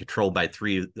going to be controlled by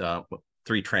three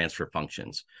transfer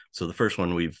functions. So the first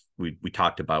one we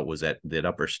talked about was that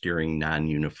upper steering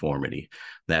non-uniformity.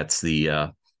 That's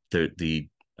the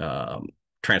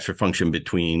transfer function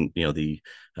between the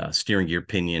steering gear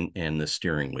pinion and the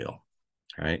steering wheel.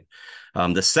 Right.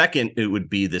 The second, it would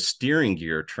be the steering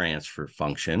gear transfer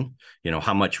function.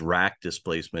 How much rack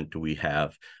displacement do we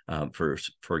have for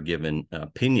a given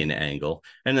pinion angle?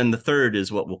 And then the third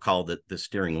is what we'll call the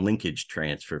steering linkage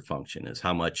transfer function, is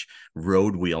how much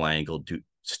road wheel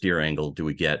steer angle do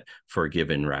we get for a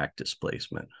given rack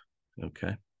displacement?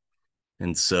 Okay.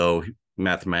 And so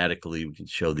mathematically, we can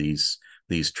show these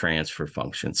transfer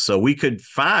functions. So we could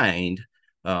find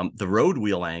the road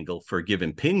wheel angle for a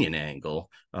given pinion angle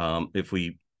if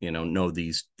we know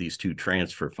these two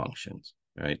transfer functions,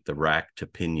 right? The rack to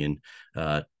pinion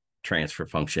transfer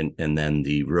function, and then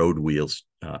the road wheels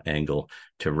angle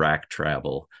to rack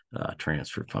travel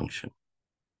transfer function.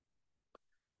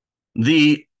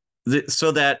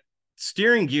 So that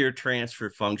steering gear transfer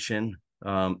function,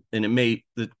 and it may,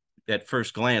 at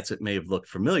first glance, it may have looked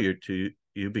familiar to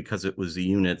you because it was the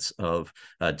units of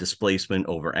displacement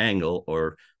over angle,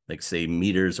 or like say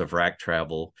meters of rack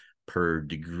travel per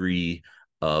degree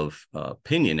of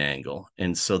pinion angle.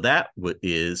 And so that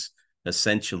is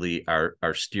essentially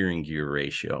our steering gear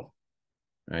ratio,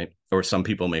 right? Or some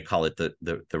people may call it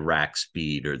the rack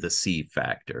speed, or the C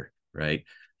factor, right?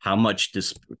 How much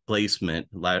displacement,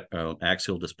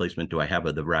 axial displacement, do I have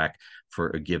of the rack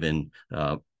for a given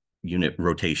unit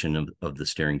rotation of the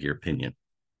steering gear pinion?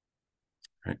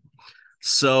 Right.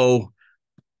 So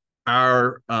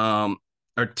our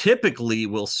typically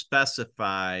will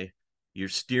specify your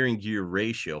steering gear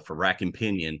ratio for rack and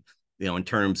pinion, in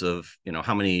terms of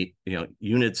how many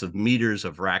units of meters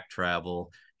of rack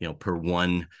travel per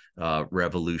one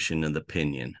revolution of the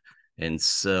pinion. And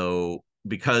so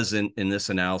because in this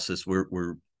analysis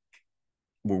we're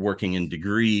working in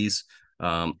degrees,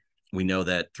 we know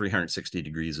that 360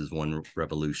 degrees is one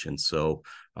revolution. So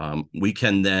we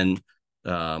can then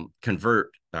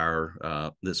convert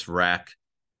our this rack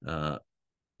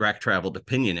travel to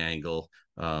pinion angle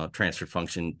transfer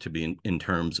function to be in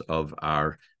terms of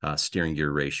our steering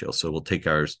gear ratio. So we'll take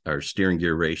our steering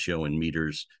gear ratio in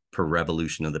meters per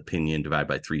revolution of the pinion, divide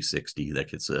by 360. That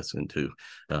gets us into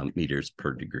meters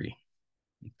per degree.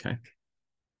 Okay.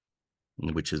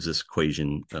 Which is this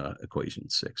equation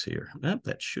 6 here.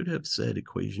 That should have said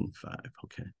equation 5.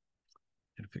 Okay.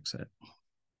 Gotta fix that.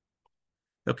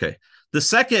 Okay. The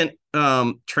second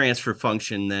transfer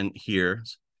function then here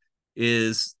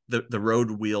is the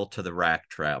road wheel to the rack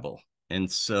travel.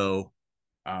 And so,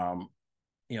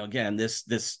 again,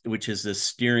 this which is the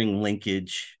steering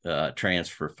linkage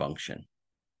transfer function.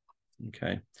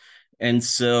 Okay. And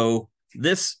so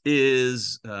this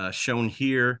is shown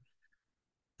here.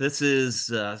 This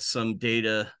is some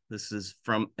data. This is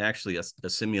from actually a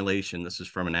simulation. This is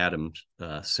from an Atom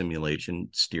simulation,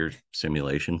 steer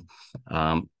simulation.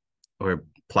 Or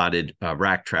plotted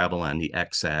rack travel on the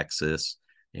x-axis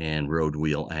and road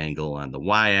wheel angle on the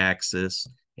y-axis.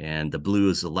 And the blue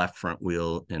is the left front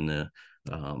wheel, and the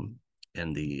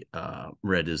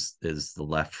red is the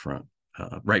left front,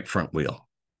 right front wheel,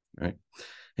 right?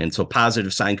 And so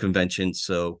positive sign convention.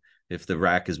 So if the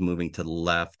rack is moving to the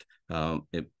left,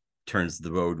 it turns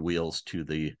the road wheels to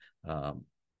the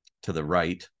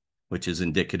right, which is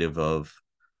indicative of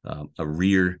a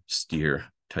rear steer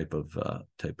type of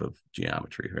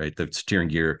geometry, right? The steering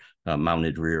gear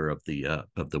mounted rear of the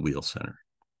wheel center,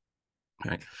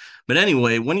 right? But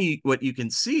anyway, what you can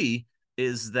see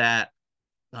is that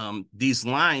these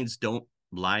lines don't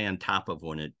lie on top of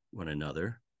one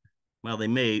another. Well, they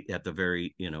may at the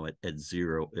very, at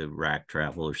zero rack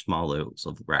travel or small levels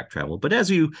of rack travel. But as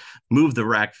you move the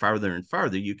rack farther and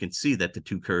farther, you can see that the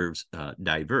two curves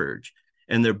diverge.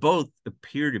 And they're both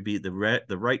appear to be the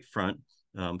right front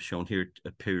shown here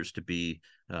appears to be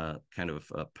kind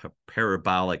of a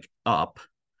parabolic up,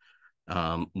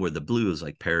 where the blue is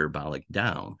like parabolic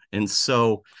down. And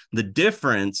so the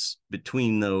difference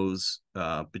between those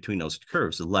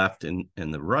curves, the left and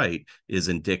the right, is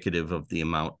indicative of the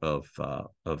amount of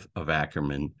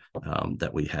Ackermann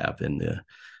that we have in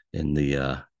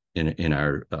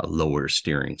our lower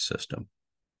steering system.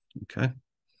 Okay.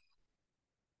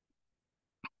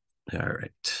 All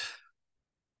right.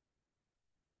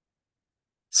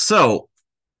 So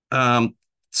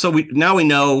So we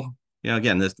know,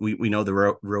 again, we know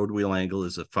the road wheel angle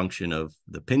is a function of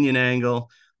the pinion angle,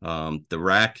 the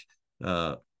rack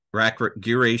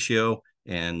gear ratio,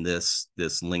 and this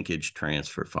linkage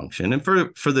transfer function. And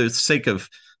for the sake of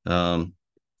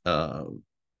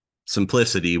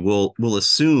simplicity, we'll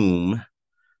assume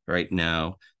right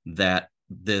now that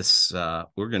this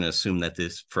we're going to assume that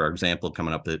this, for example,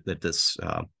 coming up, that this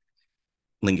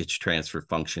linkage transfer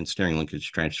function, steering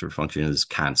linkage transfer function, is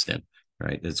constant,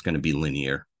 right? It's going to be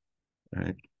linear,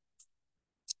 right?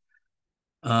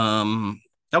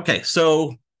 Okay,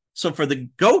 so for the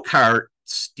go-kart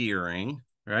steering,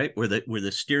 right, where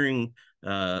the steering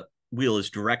wheel is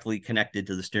directly connected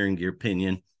to the steering gear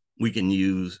pinion, we can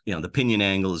use, the pinion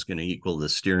angle is going to equal the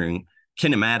steering.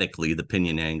 Kinematically, the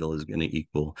pinion angle is going to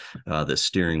equal the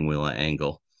steering wheel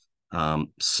angle. And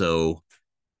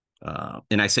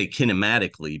I say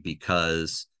kinematically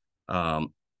because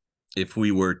if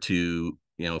we were to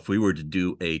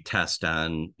do a test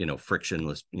on,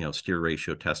 frictionless, steer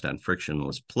ratio test on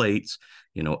frictionless plates,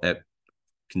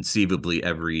 conceivably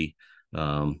every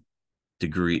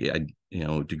degree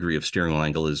of steering wheel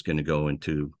angle is going to go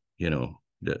into,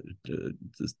 the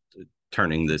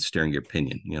turning the steering gear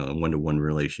pinion, a 1-to-1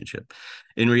 relationship.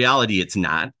 In reality, it's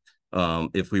not.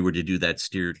 If we were to do that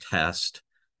steer test,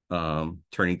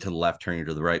 turning to the left, turning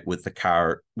to the right, with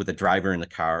the driver in the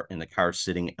car, and the car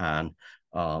sitting on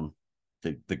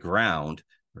the ground,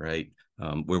 right,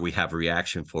 where we have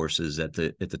reaction forces at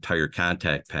the tire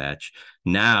contact patch.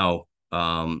 Now,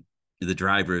 the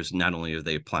drivers, not only are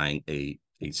they applying a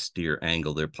steer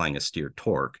angle, they're applying a steer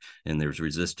torque, and there's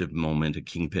resistive moment, a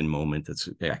kingpin moment that's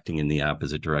acting in the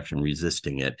opposite direction,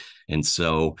 resisting it. And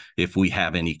so if we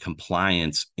have any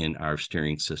compliance in our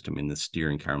steering system, in the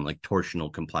steering column, like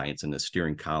torsional compliance in the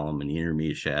steering column and the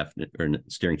intermediate shaft or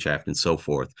steering shaft and so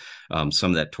forth,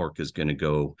 some of that torque is going to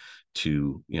go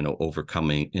to,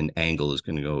 overcoming, an angle is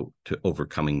going to go to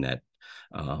overcoming that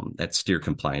steer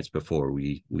compliance before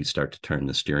we start to turn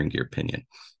the steering gear pinion.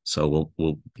 So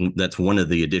that's one of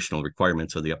the additional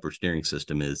requirements of the upper steering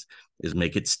system is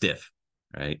make it stiff,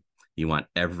 right? You want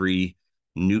every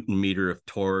Newton meter of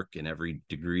torque and every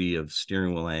degree of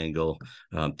steering wheel angle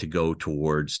to go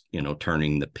towards,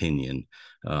 turning the pinion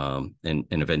and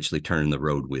eventually turning the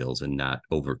road wheels, and not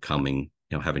overcoming,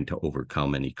 having to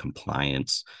overcome any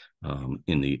compliance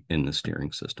in the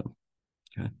steering system.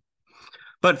 Okay.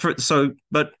 But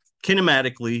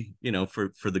kinematically,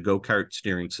 for the go-kart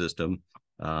steering system,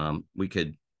 we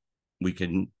can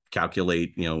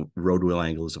calculate, road wheel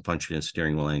angle as a function of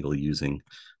steering wheel angle using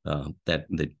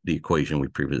the equation we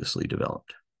previously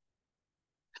developed.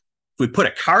 If we put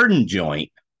a cardan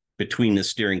joint between the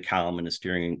steering column and the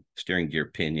steering gear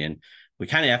pinion, we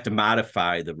kind of have to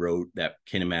modify that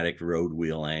kinematic road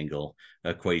wheel angle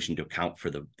equation to account for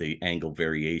the angle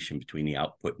variation between the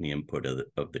output and the input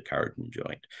of the cardan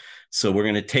joint. So we're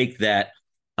going to take that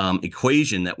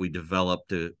equation that we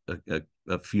developed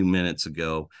a few minutes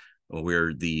ago,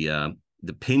 where the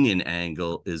pinion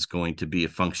angle is going to be a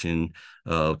function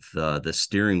of the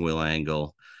steering wheel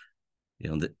angle,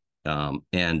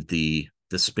 and the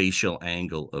spatial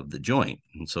angle of the joint.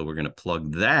 And so we're going to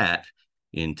plug that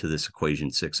into this equation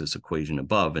 6, this equation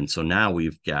above. And so now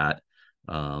we've got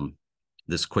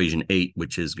this equation 8,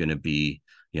 which is going to be,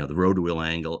 the road wheel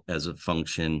angle as a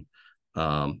function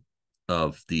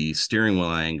of the steering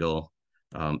wheel angle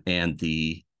and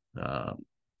the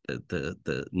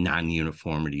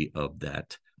non-uniformity of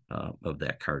that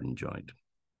cardan joint.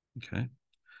 Okay.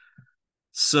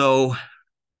 So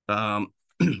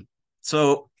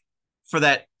so for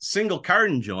that single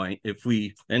cardan joint, if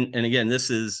we, and again, this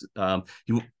is, I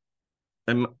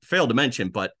failed to mention,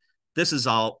 but this is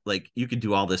all, like, you could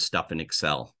do all this stuff in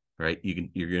Excel, right?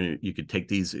 You could take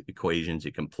these equations,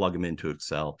 you can plug them into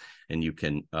Excel, and you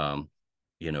can,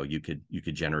 you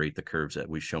could generate the curves that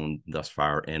we've shown thus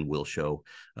far and will show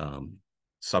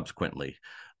subsequently.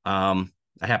 I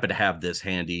happen to have this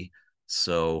handy,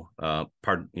 so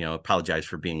apologize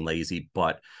for being lazy,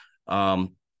 but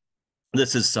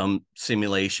this is some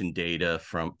simulation data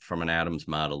from an Adams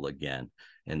model again.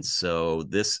 And so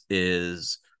this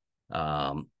is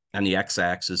on the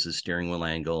x-axis is steering wheel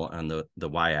angle, on the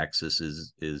y-axis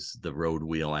is the road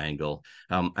wheel angle.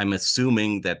 I'm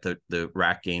assuming that the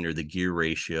rack gain, or the gear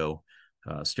ratio,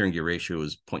 steering gear ratio,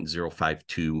 is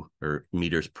 0.052 or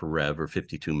meters per rev, or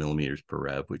 52 millimeters per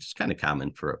rev, which is kind of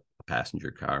common for a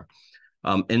passenger car.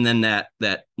 And then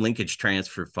that linkage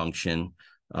transfer function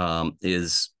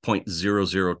is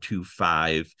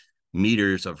 0.0025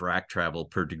 meters of rack travel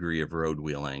per degree of road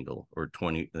wheel angle, or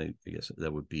 20, I guess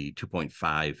that would be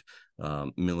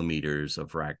 2.5 millimeters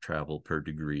of rack travel per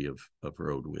degree of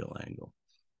road wheel angle.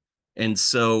 And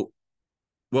so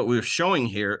what we're showing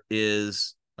here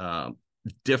is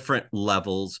different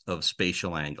levels of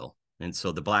spatial angle. And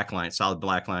so the black line, solid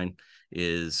black line,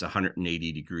 is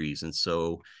 180 degrees. And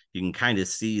so you can kind of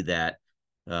see that,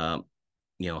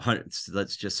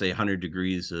 let's just say 100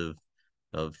 degrees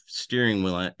of steering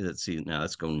wheel. Let's see, now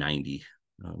let's go 90,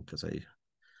 because I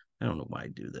don't know why I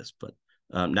do this, but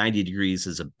 90 degrees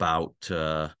is about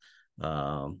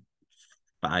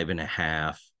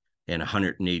 5.5, and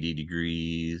 180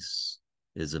 degrees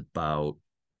is about,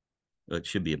 it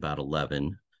should be about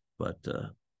 11, but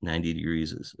 90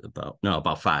 degrees is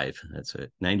about 5. That's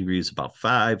it. 90 degrees is about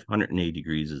 5, 180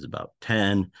 degrees is about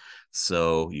 10.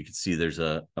 So you can see there's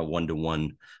a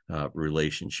one-to-one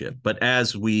relationship. But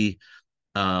as we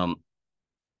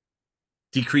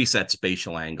decrease that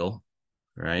spatial angle,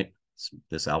 right,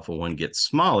 this alpha 1 gets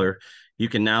smaller, you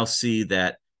can now see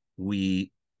that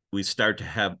we start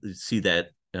to see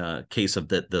that case of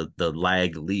the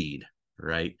lag lead,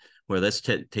 right? Where let's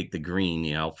take the green,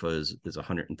 the alpha is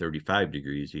 135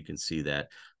 degrees. You can see that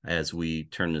as we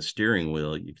turn the steering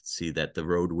wheel, you can see that the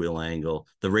road wheel angle,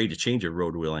 the rate of change of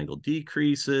road wheel angle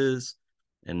decreases,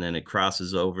 and then it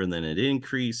crosses over, and then it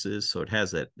increases. So it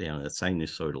has that, that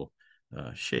sinusoidal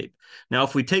shape. Now,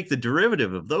 if we take the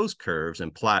derivative of those curves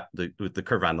and plot with the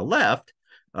curve on the left,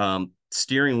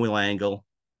 steering wheel angle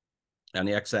on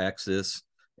the x-axis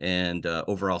and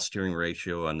overall steering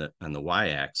ratio on the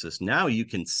y-axis, now you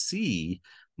can see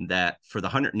that for the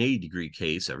 180 degree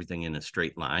case, everything in a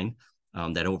straight line,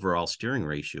 that overall steering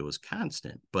ratio is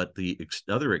constant. But the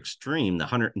other extreme, the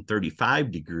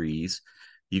 135 degrees,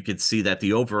 you could see that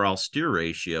the overall steer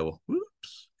ratio,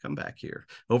 come back here,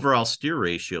 overall steer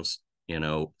ratio,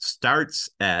 starts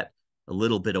at a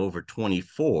little bit over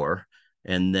 24.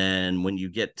 And then when you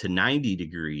get to 90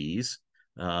 degrees,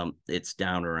 it's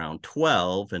down around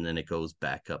 12, and then it goes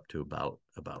back up to about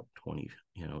 20,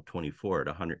 24 at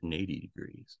 180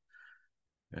 degrees,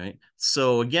 right?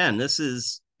 So again, this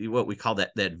is what we call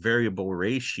that variable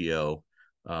ratio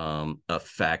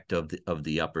effect of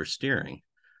the upper steering,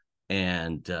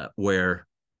 and where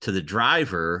to the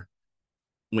driver,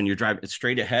 when you're driving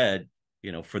straight ahead,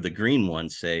 for the green one,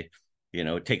 say,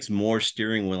 it takes more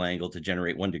steering wheel angle to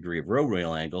generate 1 degree of road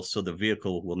wheel angle, so the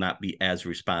vehicle will not be as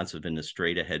responsive in the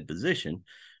straight ahead position,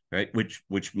 right? Which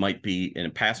might be in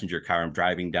a passenger car. I'm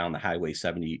driving down the highway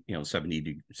 70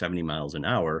 miles an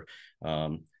hour,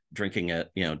 drinking a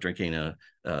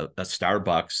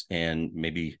Starbucks, and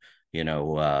maybe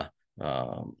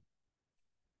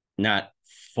not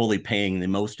fully paying the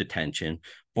most attention,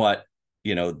 but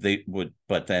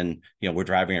but then we're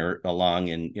driving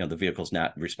along, and the vehicle's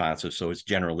not responsive, so it's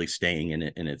generally staying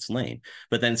in its lane.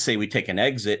 But then say we take an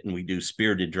exit and we do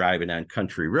spirited driving on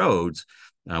country roads,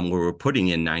 where we're putting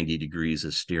in 90 degrees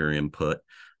of steer input,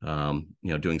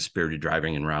 doing spirited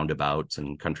driving in roundabouts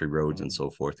and country roads and so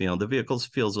forth, the vehicle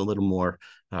feels a little more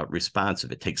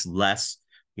responsive. It takes less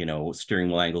steering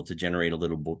wheel angle to generate a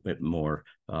little bit more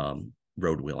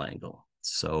road wheel angle.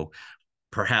 So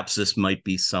perhaps this might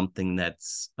be something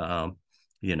that's,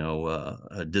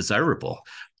 desirable.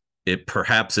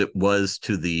 Perhaps it was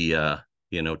to the,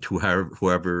 to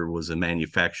whoever was the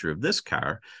manufacturer of this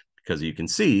car, because you can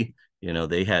see,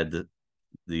 they had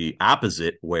the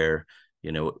opposite, where,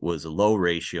 it was a low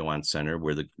ratio on center,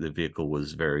 where the vehicle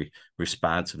was very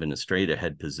responsive in a straight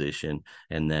ahead position,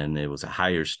 and then it was a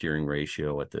higher steering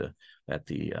ratio at the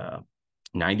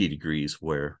 90 degrees,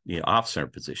 where off center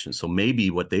position. So maybe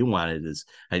what they wanted is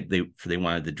they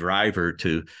wanted the driver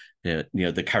to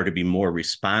the car to be more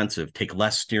responsive, take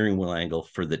less steering wheel angle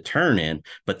for the turn in,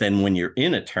 but then when you're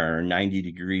in a turn 90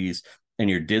 degrees and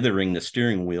you're dithering the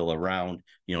steering wheel around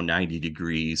 90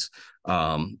 degrees,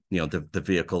 the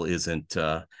vehicle isn't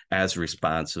as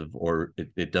responsive, or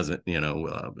it doesn't,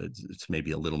 it's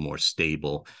maybe a little more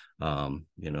stable, or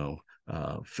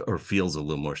feels a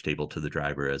little more stable to the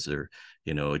driver as they're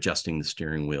adjusting the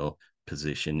steering wheel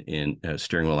position in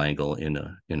steering wheel angle in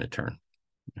a turn.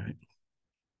 All right.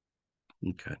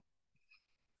 Okay.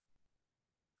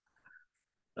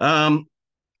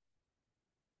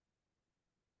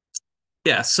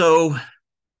 Yeah. So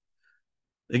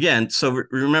again, so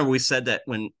remember we said that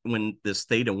when this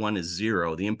theta 1 is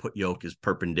 0, the input yoke is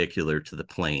perpendicular to the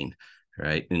plane,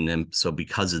 right? And then so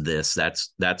because of this,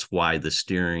 that's why the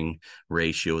steering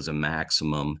ratio is a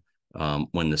maximum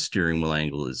when the steering wheel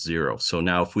angle is 0. So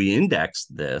now if we index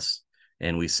this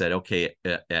and we said, okay,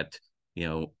 if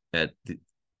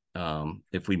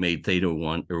we made theta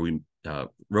 1, or we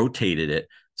rotated it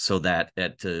so that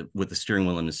with the steering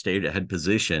wheel in the straight ahead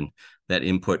position, that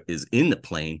input is in the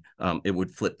plane, it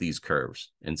would flip these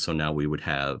curves. And so now we would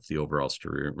have the overall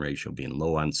steering ratio being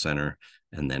low on center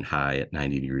and then high at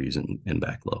 90 degrees and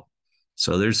back low.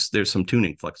 So there's some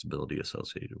tuning flexibility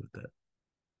associated with that.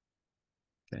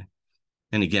 Okay.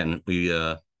 And again,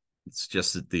 it's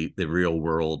just the real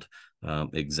world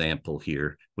example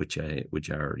here, which I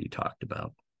already talked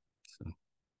about.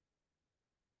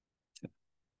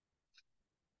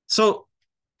 So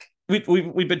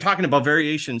we've been talking about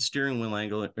variation steering wheel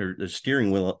angle, or the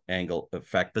steering wheel angle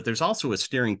effect, but there's also a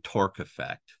steering torque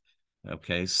effect.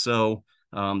 Okay, so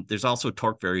there's also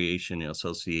torque variation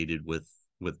associated with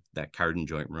that cardan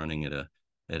joint running at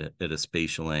a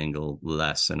spatial angle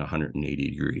less than 180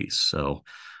 degrees. So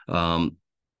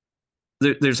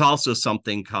there's also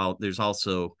something called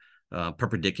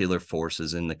perpendicular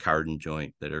forces in the cardan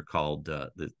joint that are called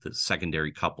the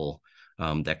secondary couple.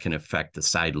 That can affect the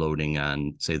side loading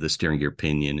on, say, the steering gear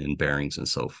pinion and bearings and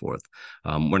so forth.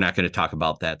 We're not going to talk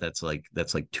about that. That's like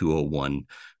 201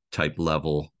 type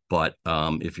level. But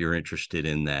if you're interested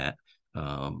in that,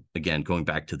 again, going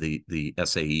back to the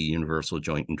SAE Universal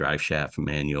Joint and Drive Shaft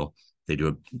Manual, they do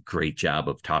a great job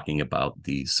of talking about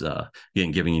these, again,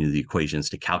 giving you the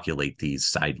equations to calculate these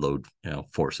side load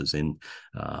forces in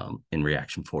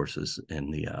reaction forces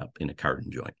in a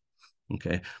cardan joint.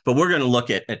 Okay, but we're going to look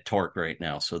at torque right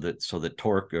now. So the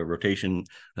torque rotation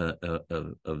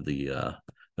of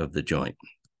the joint.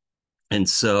 And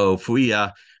so if we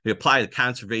apply the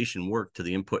conservation work to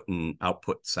the input and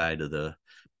output side of the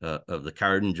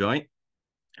cardan joint,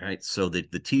 all right. So the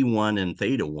T1 and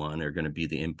theta 1 are going to be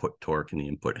the input torque and the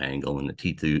input angle, and the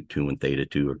T2 and theta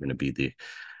 2 are going to be the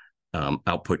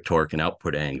output torque and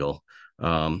output angle.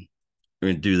 We're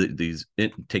going to do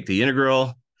take the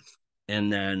integral,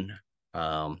 and then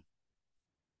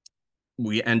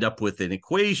we end up with an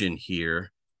equation here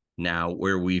now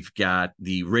where we've got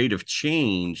the rate of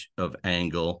change of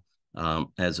angle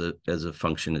as a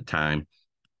function of time,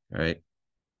 right?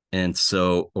 And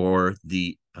so, or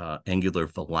the angular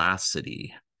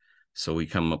velocity. So we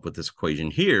come up with this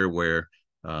equation here where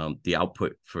the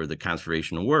output for the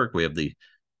conservation of work, we have the,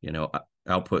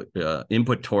 output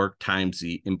input torque times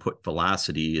the input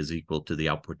velocity is equal to the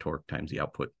output torque times the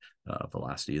output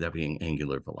velocity, that being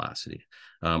angular velocity.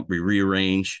 We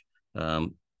rearrange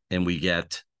and we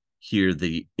get here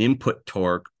the input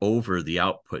torque over the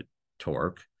output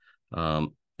torque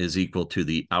is equal to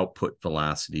the output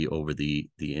velocity over the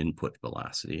input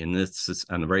velocity. And this is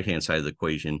on the right-hand side of the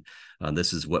equation.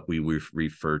 This is what we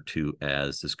refer to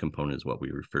as, this component is what we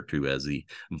refer to as the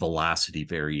velocity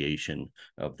variation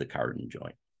of the cardan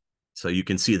joint. So you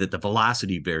can see that the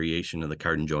velocity variation of the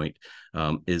cardan joint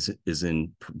is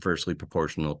inversely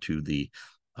proportional to the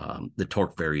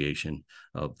torque variation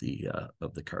of the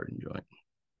cardan joint.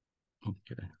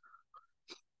 Okay.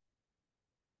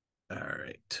 All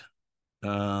right.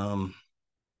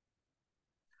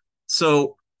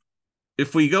 So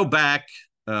if we go back,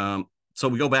 so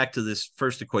we go back to this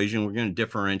first equation, we're going to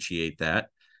differentiate that,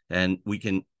 and we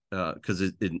can, because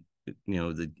the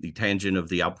tangent of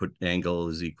the output angle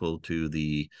is equal to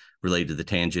related to the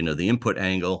tangent of the input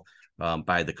angle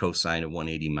by the cosine of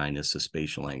 180 minus the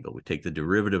spatial angle. We take the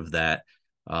derivative of that,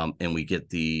 and we get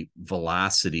the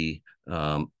velocity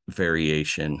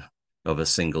variation of a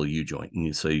single U joint.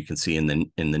 And so you can see in the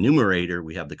numerator,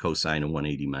 we have the cosine of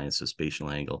 180 minus the spatial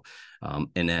angle.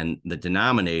 And then the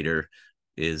denominator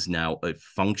is now a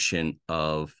function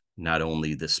of not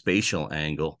only the spatial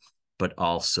angle, but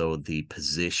also the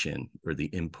position, or the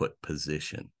input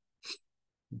position.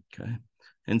 Okay.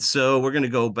 And so we're going to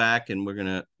go back and we're going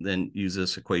to then use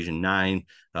this equation 9.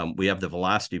 We have the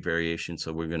velocity variation.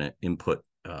 So we're going to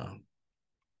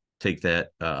take that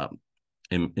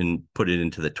and put it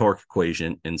into the torque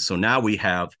equation. And so now we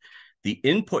have the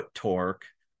input torque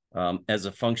as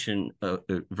a function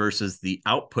versus the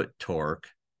output torque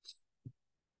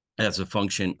as a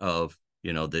function of,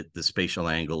 the spatial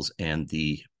angles and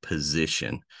the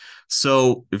position.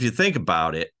 So if you think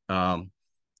about it,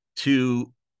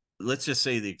 let's just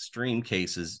say the extreme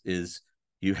cases is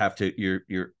you have to,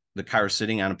 the car is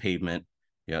sitting on a pavement,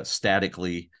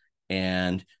 statically,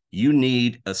 and you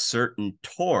need a certain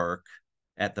torque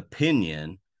at the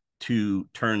pinion to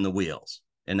turn the wheels,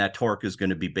 and that torque is going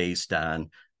to be based on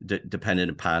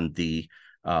dependent upon the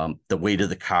weight of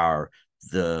the car,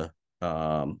 the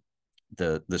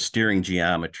steering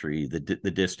geometry, the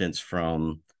distance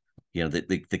from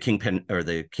the kingpin, or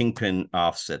the kingpin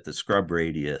offset, the scrub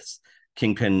radius,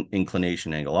 kingpin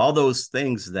inclination angle, all those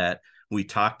things that we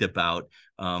talked about.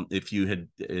 If you had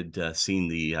seen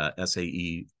the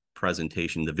SAE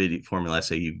presentation, the Formula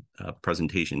SAE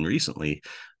presentation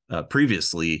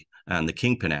previously on the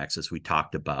kingpin axis, we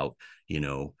talked about,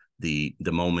 the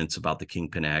moments about the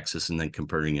kingpin axis and then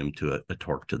converting them to a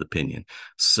torque to the pinion.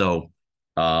 So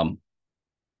So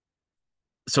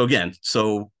again,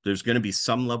 there's going to be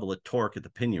some level of torque at the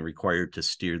pinion required to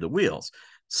steer the wheels.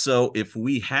 So if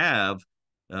we have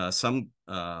some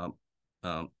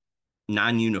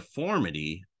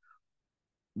non-uniformity,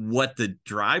 what the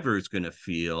driver is going to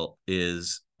feel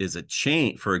is a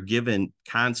change for a given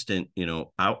constant,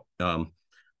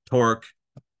 torque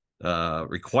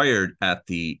required at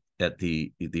the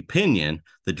pinion.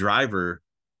 The driver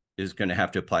is going to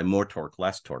have to apply more torque,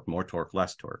 less torque, more torque,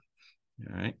 less torque.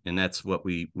 All right, and that's what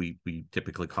we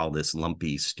typically call this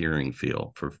lumpy steering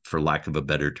feel, for lack of a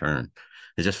better term.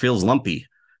 It just feels lumpy,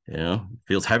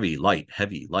 feels heavy, light,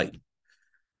 heavy, light.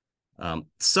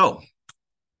 So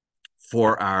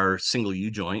for our single U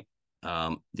joint,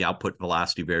 the output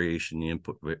velocity variation, the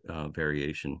input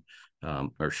variation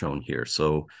are shown here.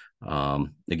 So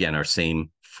again, our same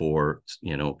for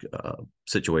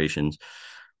situations.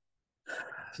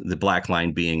 The black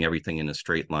line being everything in a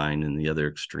straight line, and the other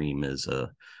extreme is a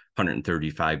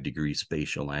 135-degree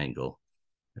spatial angle,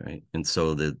 right? And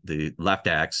so the left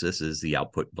axis is the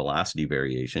output velocity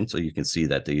variation. So you can see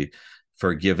that for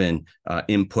a given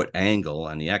input angle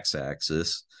on the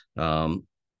x-axis,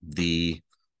 the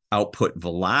output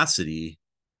velocity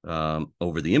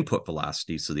over the input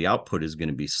velocity. So the output is going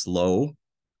to be slow.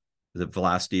 The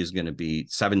velocity is going to be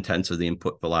 7/10 of the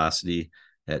input velocity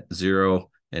at 0.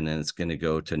 And then it's going to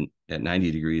go to at 90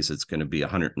 degrees, it's going to be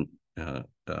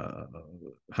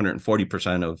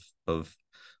 140% of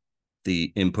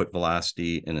the input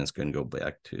velocity, and it's going to go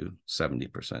back to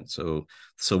 70%. So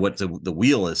what the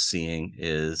wheel is seeing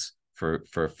is for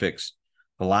a fixed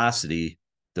velocity,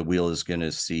 the wheel is going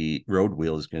to see, road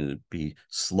wheel is going to be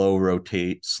slow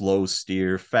rotate, slow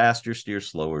steer, faster steer,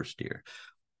 slower steer.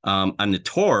 On the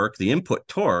torque, the input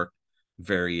torque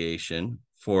variation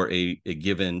for a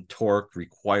given torque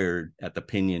required at the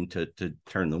pinion to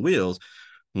turn the wheels,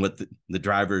 what the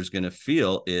driver is going to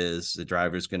feel is the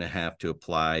driver is going to have to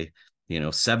apply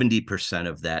 70%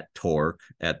 of that torque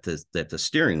at the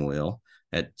steering wheel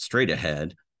at straight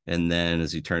ahead, and then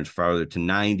as he turns farther to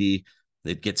 90,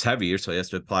 it gets heavier, so he has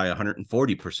to apply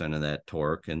 140% of that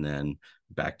torque, and then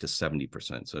back to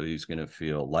 70%. So he's going to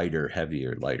feel lighter,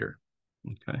 heavier, lighter.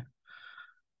 Okay.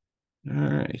 All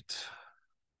right.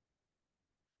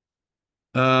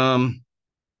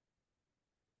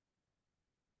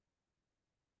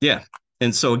 Yeah.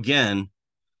 And so again,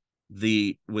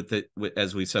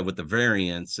 as we said, with the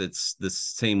variance, it's the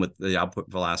same with the output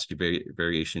velocity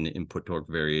variation, input torque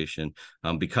variation,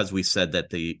 because we said that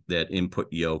that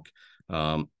input yoke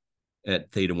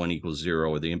at theta 1 equals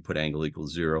 0, or the input angle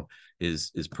equals 0,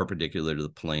 is perpendicular to the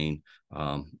plane.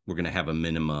 We're going to have a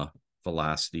minima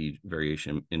velocity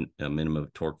variation in a minimum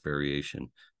torque variation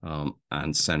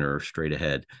on center or straight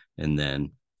ahead. And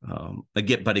then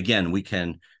again, we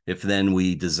can, if then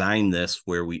we design this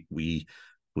where we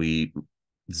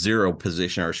zero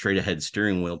position our straight ahead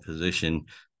steering wheel position,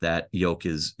 that yoke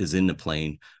is in the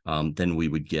plane, then we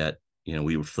would get,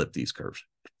 we would flip these curves.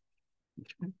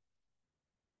 Okay.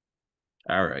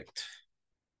 All right.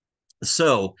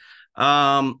 So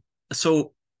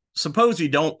suppose you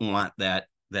don't want that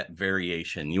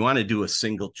variation. You want to do a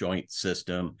single joint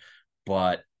system,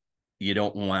 but you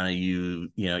don't want to use,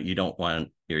 you don't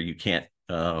want, or you can't,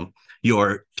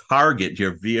 your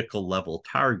vehicle level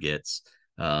targets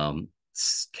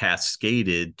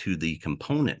cascaded to the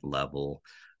component level,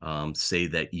 say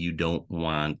that you don't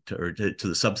want, or to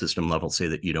the subsystem level, say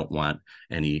that you don't want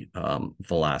any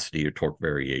velocity or torque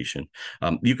variation.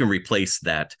 You can replace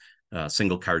that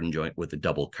single cardan joint with a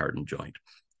double cardan joint.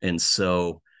 And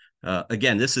so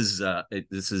again, this is an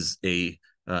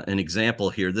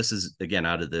example here. This is again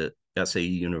out of the SAE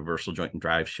Universal Joint and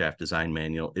Drive Shaft Design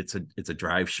Manual. It's a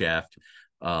drive shaft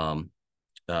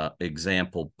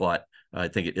example, but I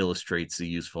think it illustrates the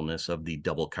usefulness of the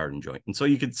double cardan joint. And so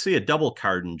you can see a double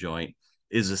cardan joint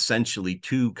is essentially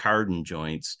two cardan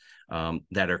joints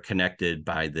that are connected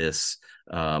by this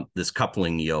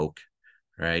coupling yoke,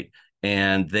 right?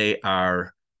 And they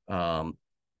are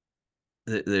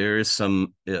there is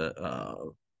some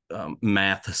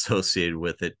math associated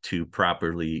with it to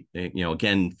properly,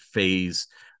 again, phase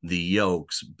the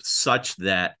yokes such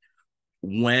that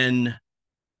when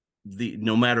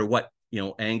no matter what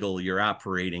angle you're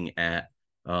operating at,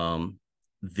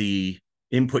 the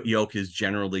input yoke is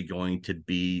generally going to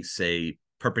be, say,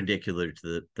 perpendicular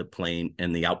to the plane,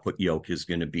 and the output yoke is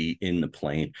going to be in the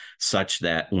plane, such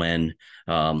that when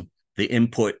the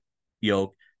input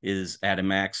yoke is at a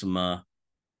maxima,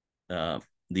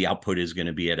 the output is going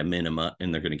to be at a minima,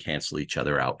 and they're going to cancel each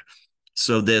other out.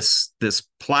 So this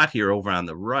plot here over on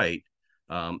the right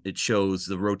it shows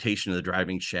the rotation of the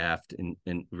driving shaft and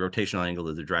rotational angle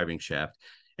of the driving shaft.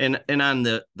 And on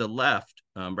the left,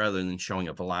 rather than showing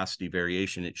a velocity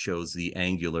variation, it shows the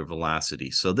angular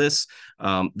velocity. So this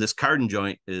cardan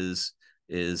joint is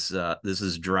this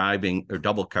is driving, or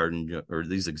double cardan, or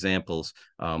these examples,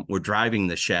 we're driving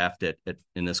the shaft at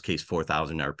in this case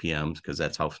 4,000 RPMs, because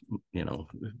that's how, you know,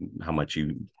 how much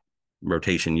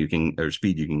rotation you can, or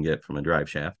speed you can get from a drive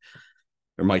shaft,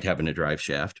 or might have in a drive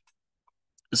shaft.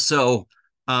 So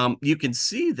you can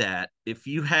see that if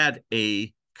you had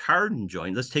a cardan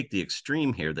joint, let's take the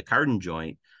extreme here, the cardan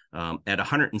joint at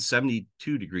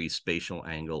 172 degrees spatial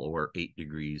angle, or 8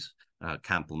 degrees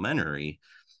complementary,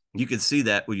 you can see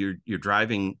that when you're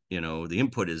driving, you know, the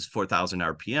input is 4,000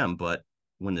 RPM, but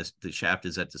when the shaft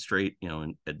is at the straight, you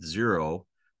know, at 0,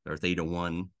 or theta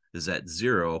 1 is at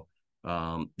 0,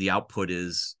 the output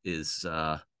is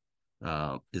going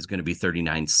to be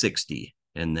 3960.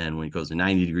 And then when it goes to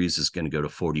 90 degrees, it's going to go to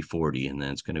 4040, and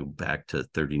then it's going to go back to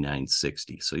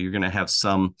 3960. So you're going to have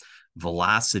some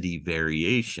velocity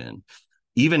variation,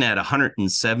 even at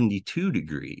 172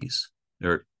 degrees,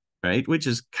 or right, which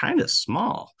is kind of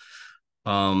small.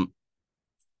 Right.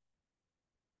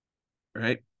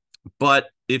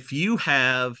 But if you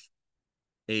have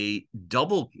a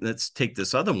double, let's take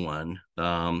this other one,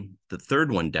 the third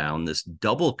one down, this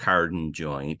double cardan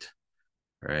joint,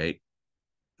 right,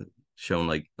 shown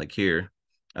like here,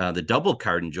 the double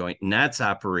cardan joint, and that's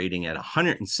operating at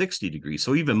 160 degrees,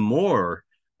 so even more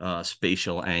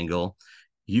spatial angle.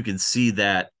 You can see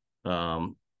that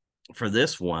for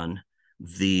this one,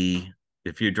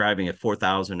 if you're driving at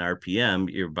 4,000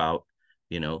 RPM, you're about,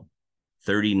 you know,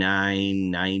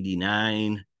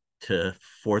 3999 to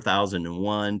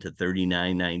 4001 to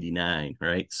 3999,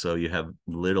 right? So you have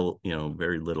little, you know,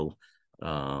 very little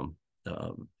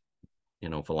you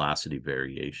know, velocity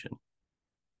variation.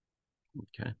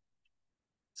 Okay.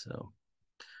 So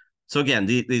again,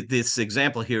 this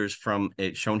example here is from,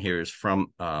 it's shown here is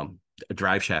from a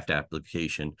drive shaft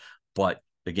application, but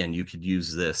again, you could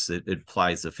use this. It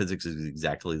applies, the physics is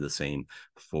exactly the same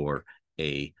for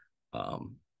a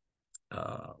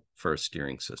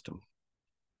steering system.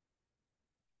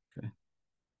 Okay.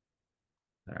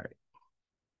 All right.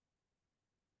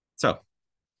 So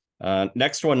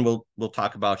next one we'll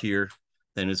talk about here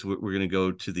then is we're going to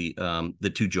go to the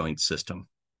two joint system.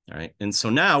 All right. And so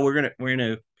now we're gonna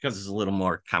because it's a little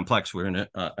more complex, we're gonna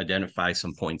identify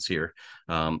some points here.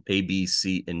 A, B,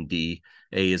 C, and D.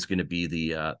 A is going to be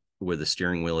the where the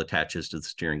steering wheel attaches to the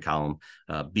steering column.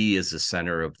 B is the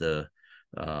center of the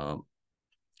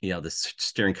the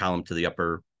steering column to the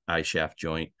upper eye shaft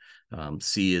joint.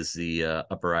 C is the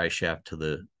upper eye shaft to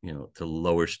the to the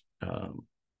lower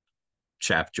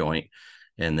shaft joint,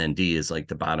 and then D is like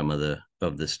the bottom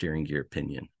of the steering gear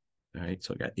pinion. All right,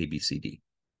 so I got A, B, C, D.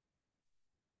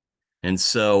 And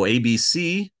so A, B,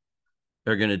 C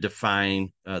are going to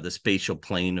define the spatial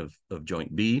plane of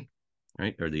joint B,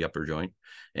 right, or the upper joint,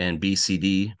 and B, C,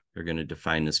 D are going to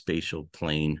define the spatial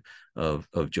plane of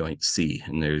joint C.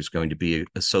 And there's going to be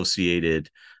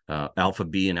associated alpha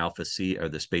B and alpha C are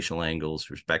the spatial angles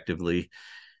respectively.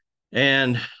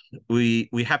 And we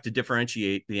have to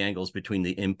differentiate the angles between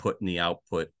the input and the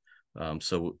output.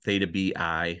 So theta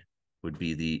BI would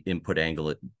be the input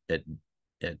angle at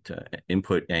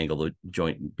input angle of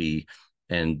joint B,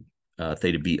 and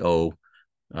theta BO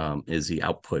is the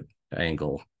output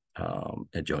angle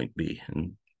at joint B,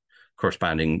 and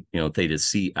corresponding, theta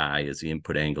CI is the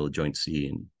input angle of joint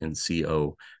C, and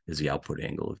CO is the output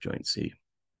angle of joint C.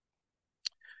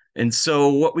 And so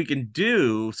what we can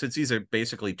do, since these are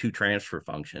basically two transfer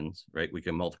functions, right, we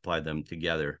can multiply them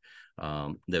together.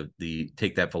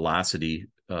 Take that velocity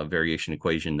variation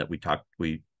equation that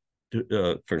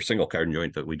for a single cardan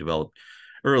joint that we developed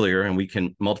earlier, and we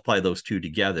can multiply those two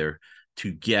together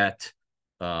to get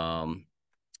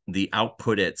the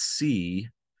output at C,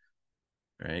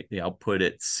 right? The output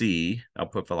at C,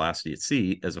 output velocity at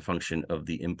C, as a function of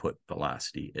the input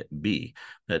velocity at B.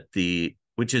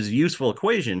 Which is a useful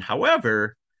equation.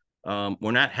 However,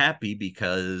 we're not happy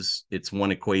because it's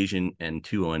one equation and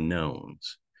two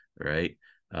unknowns, right?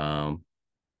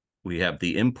 We have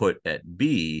the input at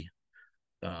B,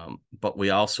 but we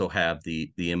also have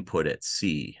the input at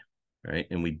C, right?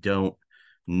 And we don't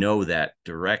know that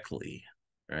directly,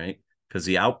 right? Because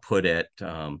the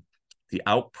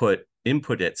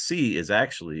input at C is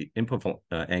actually, input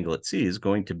angle at C is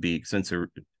going to be, since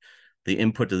the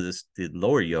input to the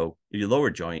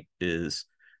lower joint is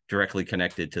directly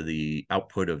connected to the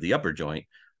output of the upper joint.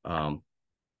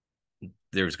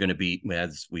 There's going to be,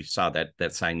 as we saw, that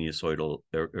sinusoidal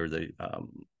or the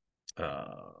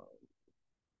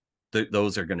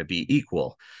those are going to be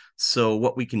equal. So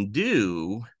what we can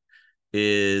do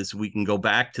is we can go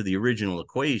back to the original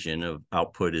equation of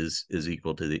output is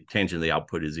equal to the tangent of the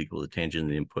output is equal to tangent of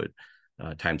the input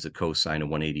times the cosine of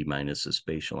 180 minus the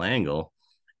spatial angle.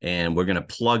 And we're going to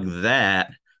plug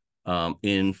that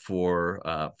in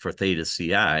for theta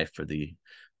CI for the,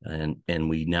 and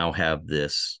we now have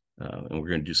this, and we're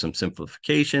going to do some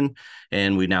simplification,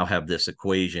 and we now have this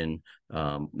equation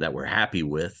that we're happy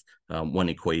with, one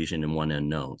equation and one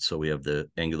unknown. So we have the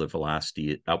angular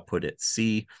velocity output at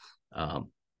C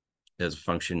as a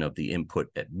function of the input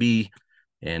at B,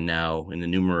 and now in the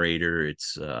numerator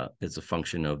it's a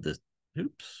function of the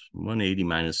 180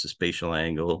 minus the spatial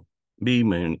angle B,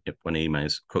 180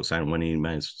 minus cosine 180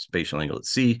 minus spatial angle at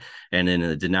C, and then in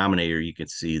the denominator you can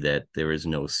see that there is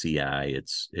no CI.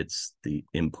 It's the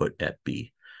input at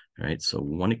B. All right, so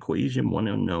one equation, one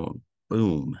unknown.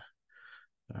 Boom.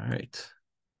 All right.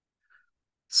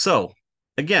 So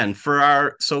again,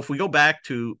 so if we go back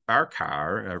to our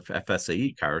car, our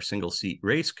FSAE car, single seat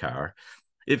race car,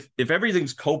 if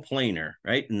everything's coplanar,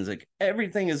 right, and it's like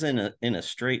everything is in a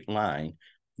straight line,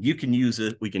 you can use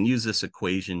it. We can use this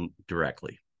equation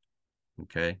directly.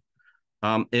 Okay,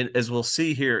 as we'll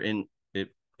see here in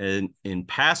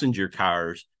passenger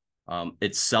cars,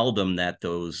 it's seldom that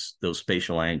those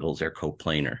spatial angles are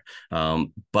coplanar.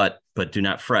 But do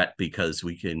not fret, because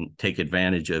we can take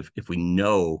advantage of, if we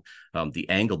know the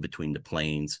angle between the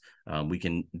planes, we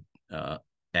can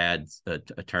add a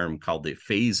term called the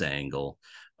phase angle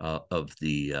of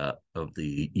the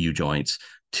U joints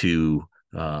to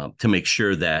make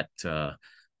sure that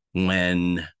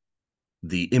when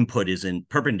the input is in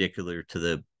perpendicular to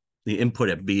the input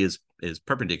at B is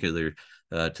perpendicular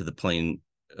to the plane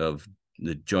of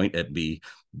the joint at B,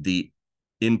 the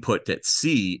input at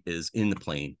C is in the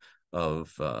plane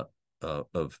of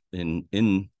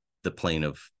in the plane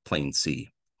of plane C.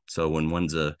 So when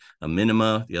one's a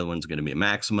minima, the other one's going to be a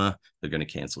maxima. They're going to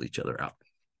cancel each other out.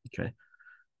 Okay.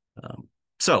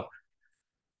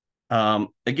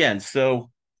 Again,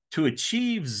 so to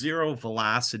achieve zero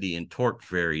velocity and torque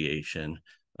variation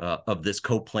of this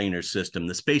coplanar system,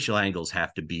 the spatial angles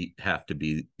have to be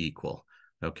equal.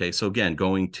 Okay, so again,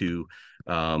 going to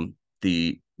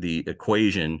the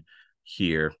equation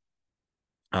here,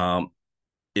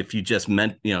 if you just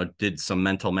did some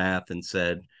mental math and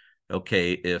said,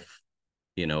 okay, if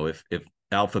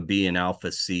alpha B and alpha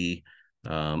C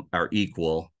are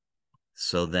equal,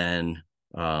 so then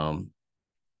and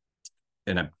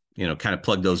I kind of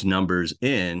plug those numbers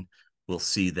in, we'll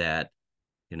see that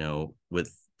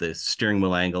with the steering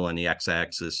wheel angle on the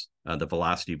x-axis, the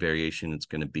velocity variation, it's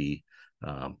going to be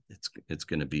it's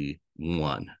going to be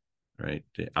 1, right?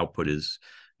 The output is,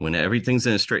 when everything's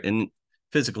in a straight, and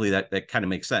physically that kind of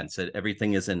makes sense, that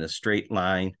everything is in a straight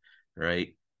line,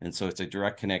 right? And so it's a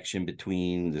direct connection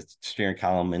between the steering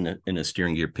column and the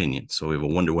steering gear pinion. So we have a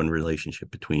 1-to-1 relationship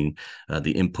between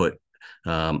the input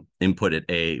at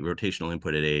A, rotational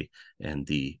input at A, and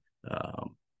the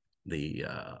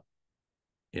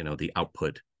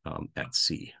output at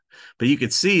C. But you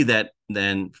could see that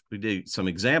then we did some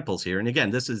examples here, and again,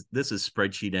 this is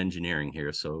spreadsheet engineering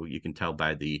here, so you can tell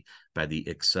by the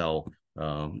Excel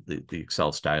the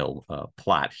Excel style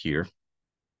plot here.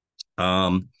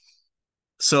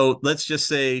 So let's just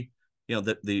say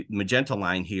the magenta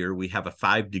line here, we have a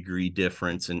 5-degree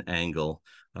difference in angle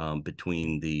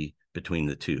between the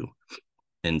two,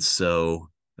 and so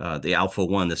the alpha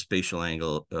 1, the spatial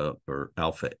angle, or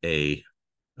alpha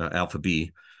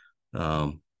B,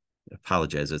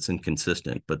 apologize, it's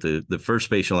inconsistent, but the first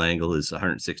spatial angle is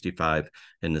 165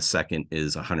 and the second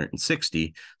is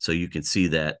 160. So you can see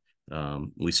that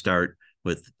we start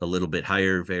with a little bit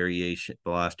higher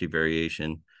velocity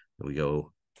variation. We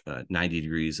go 90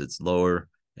 degrees, it's lower,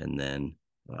 and then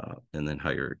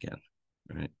higher again,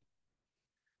 right?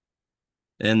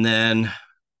 And then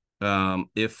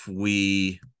if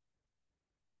we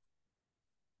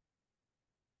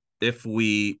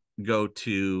go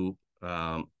to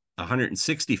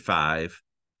 165,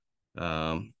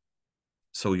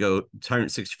 so we go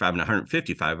 165 and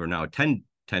 155 are now a 10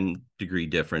 degree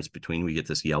difference between, we get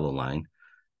this yellow line.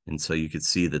 And so you could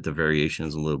see that the variation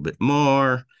is a little bit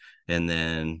more. And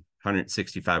then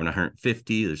 165 and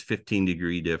 150, there's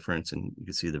 15-degree difference. And you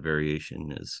can see the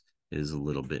variation is a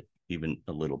little bit, even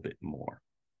a little bit more.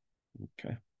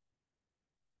 Okay.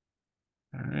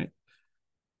 All right.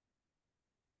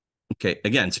 Okay,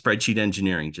 again, spreadsheet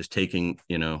engineering, just taking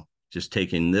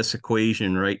this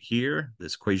equation right here,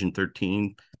 this equation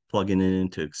 13, plugging it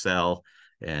into Excel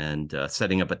and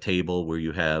setting up a table where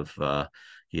you have,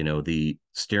 the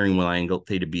steering wheel angle,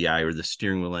 theta BI, or the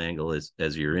steering wheel angle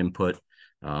as your input.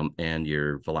 and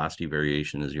your velocity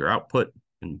variation is your output,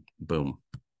 and boom.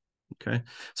 Okay,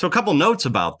 so a couple notes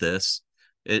about this.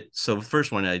 So the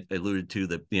first one I alluded to,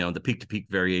 that the peak-to-peak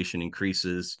variation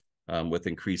increases with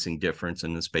increasing difference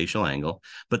in the spatial angle.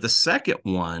 But the second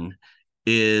one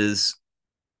is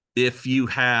if you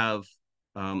have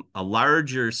a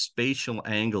larger spatial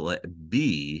angle at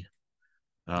B,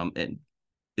 and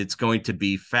it's going to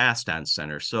be fast on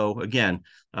center. So again,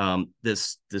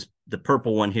 the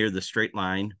purple one here, the straight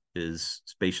line, is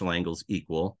spatial angles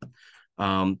equal.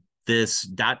 This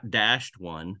dashed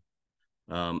one,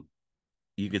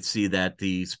 you could see that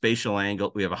the spatial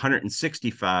angle, we have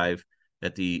 165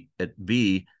 at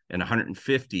B and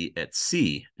 150 at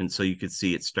C. And so you could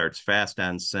see it starts fast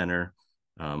on center,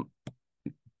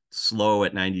 slow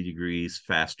at 90 degrees,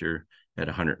 faster at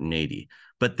 180.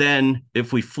 But then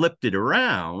if we flipped it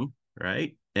around,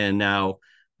 right, and now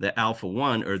the alpha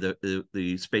 1, or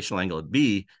the spatial angle at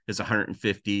B, is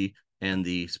 150, and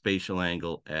the spatial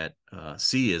angle at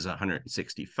C is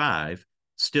 165,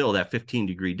 still that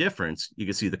 15-degree difference, you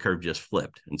can see the curve just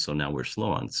flipped. And so now we're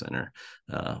slow on center,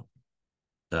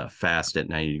 fast at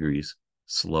 90 degrees,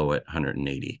 slow at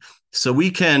 180. So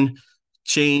we can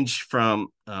change from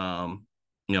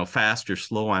fast or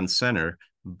slow on center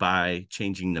by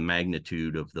changing the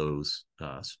magnitude of those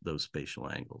spatial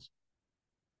angles.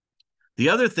 The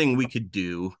other thing we could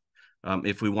do,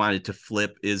 if we wanted to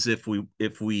flip, is if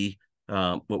we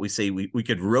what we say, we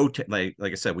could rotate, like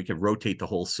I said, we could rotate the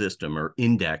whole system, or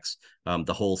index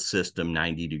the whole system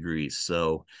 90 degrees.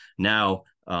 So now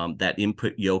that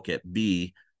input yoke at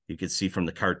B, you can see from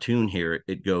the cartoon here,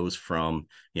 it goes from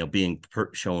being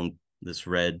shown this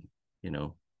red,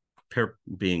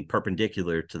 being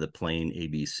perpendicular to the plane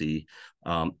ABC.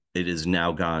 It is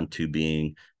now gone to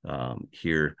being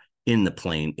here in the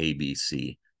plane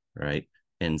ABC, right?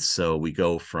 And so we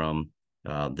go from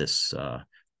this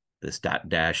dot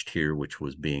dashed here, which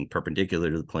was being perpendicular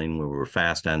to the plane where we were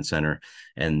fast on center,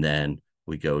 and then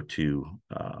we go to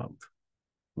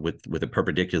with a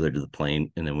perpendicular to the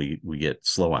plane, and then we get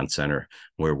slow on center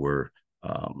where we're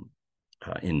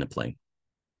in the plane.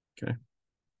 Okay.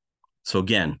 So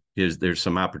again, there's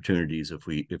some opportunities if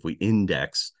we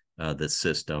index the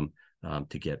system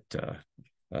to get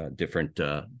different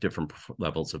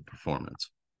levels of performance.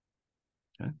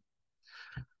 Okay.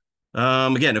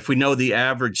 Again, if we know the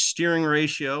average steering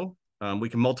ratio, we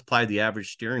can multiply the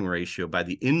average steering ratio by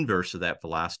the inverse of that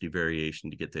velocity variation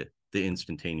to get the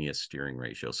instantaneous steering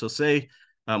ratio. So say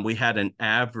we had an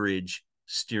average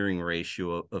steering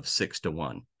ratio of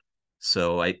 6:1.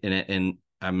 So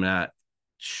I'm not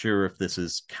sure if this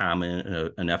is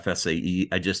common, an FSAE.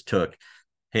 I just took,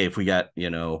 hey, if we got,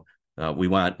 we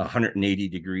want 180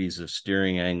 degrees of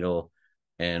steering angle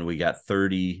and we got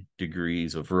 30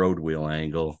 degrees of road wheel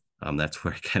angle, that's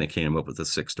where I kind of came up with a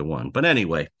 6:1. But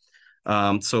anyway,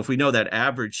 so if we know that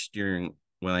average steering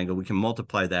wheel angle, we can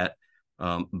multiply that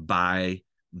by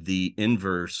the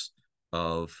inverse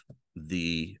of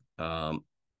the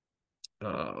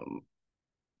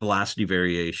velocity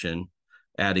variation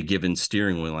at a given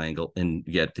steering wheel angle, and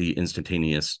get the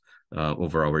instantaneous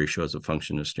overall ratio as a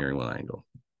function of steering wheel angle.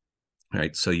 All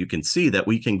right, so you can see that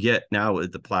we can get, now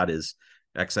the plot is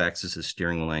x-axis is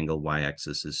steering wheel angle,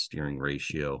 y-axis is steering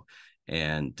ratio,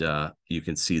 and you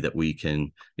can see that we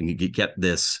can get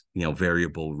this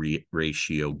variable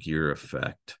ratio gear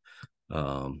effect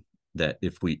that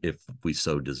if we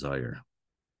so desire.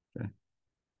 Okay.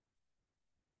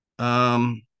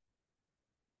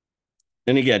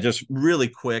 And again, just really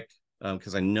quick,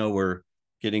 because I know we're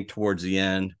getting towards the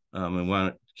end, and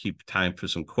want to keep time for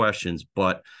some questions,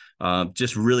 but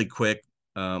just really quick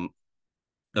about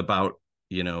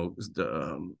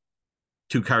the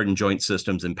two-card and joint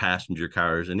systems in passenger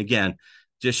cars. And again,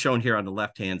 just shown here on the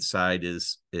left-hand side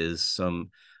is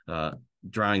some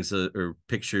drawings or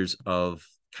pictures of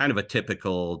kind of a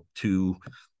typical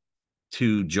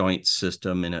two-joint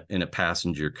system in a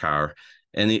passenger car.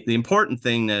 And the important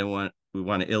thing that we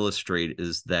want to illustrate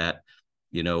is that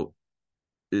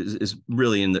is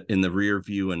really in the rear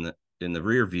view, and in the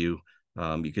rear view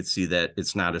you could see that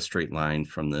it's not a straight line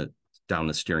from down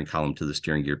the steering column to the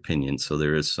steering gear pinion. So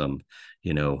there is some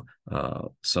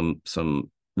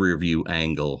some rear view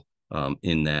angle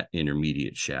in that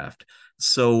intermediate shaft.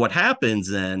 So what happens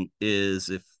then is,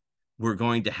 if we're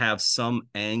going to have some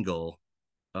angle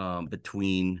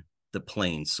between the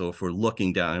planes. So if we're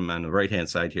looking down, I'm on the right-hand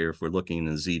side here, if we're looking in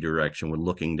the Z direction, we're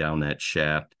looking down that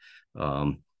shaft.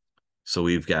 So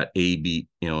we've got AB,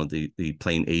 the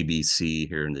plane ABC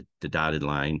here in the dotted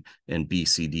line, and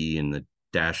BCD in the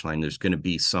dash line. There's going to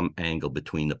be some angle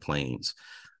between the planes.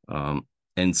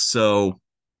 And so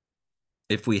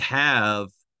if we have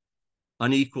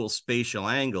unequal spatial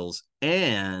angles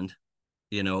and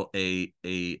angle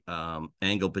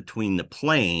between the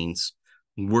planes,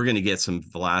 we're going to get some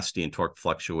velocity and torque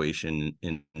fluctuation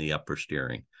in the upper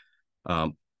steering.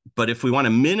 But if we want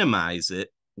to minimize it,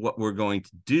 what we're going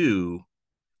to do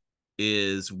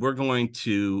is we're going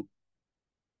to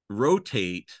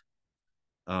rotate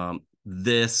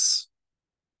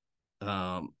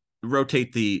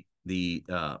rotate the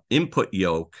input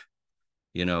yoke,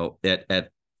 at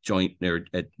joint or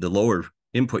at the lower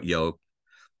input yoke,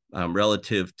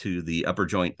 relative to the upper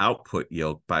joint output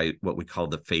yoke by what we call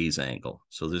the phase angle.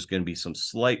 So there's going to be some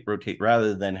slight rotate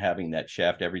rather than having that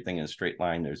shaft, everything in a straight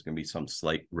line. There's going to be some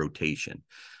slight rotation,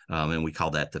 and we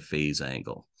call that the phase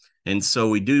angle. And so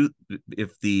we do,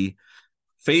 if the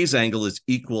phase angle is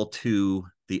equal to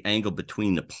the angle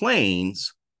between the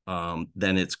planes,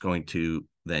 then it's going to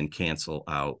then cancel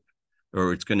out,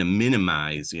 or it's going to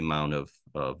minimize the amount of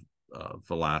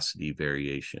velocity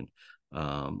variation.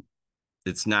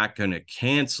 It's not going to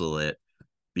cancel it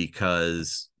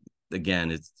because,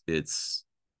 again, it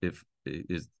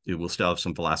will still have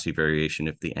some velocity variation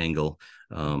if the angle,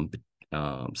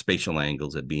 spatial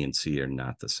angles at B and C are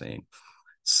not the same.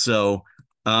 So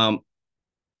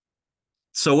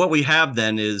what we have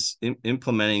then is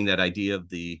implementing that idea of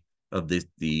the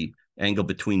angle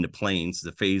between the planes.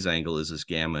 The phase angle is this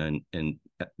gamma, and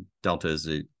delta is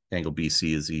the angle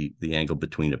BC is the angle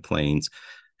between the planes.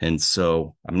 And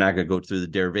so I'm not going to go through the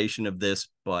derivation of this,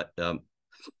 but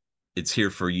it's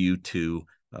here for you to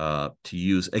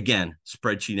use. Again,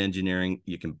 spreadsheet engineering,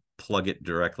 you can plug it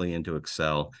directly into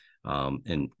Excel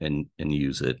and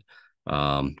use it.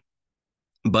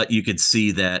 But you could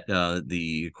see that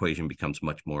the equation becomes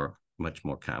much more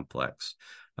complex.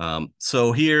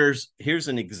 So here's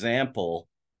an example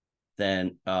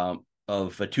then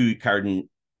of a two-carbon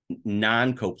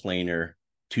non-coplanar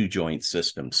two-joint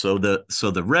system. So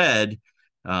the red,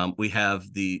 we have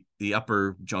the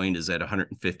upper joint is at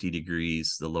 150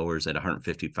 degrees, the lower is at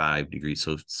 155 degrees.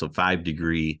 So 5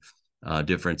 degree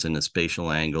difference in the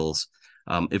spatial angles.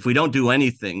 If we don't do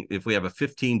anything, if we have a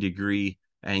 15 degree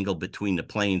angle between the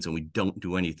planes and we don't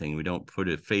do anything, we don't put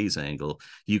a phase angle,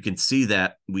 you can see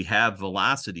that we have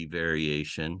velocity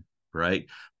variation, right?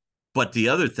 But the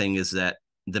other thing is that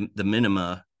the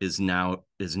minima is not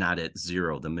at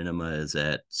zero. The minima is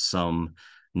at some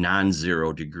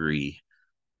non-zero degree.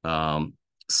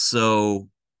 So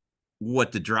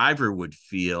what the driver would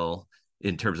feel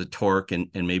in terms of torque and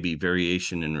maybe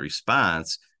variation in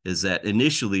response is that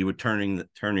initially we're turning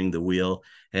the wheel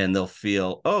and they'll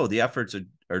feel, oh, the efforts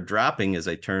are dropping as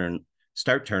I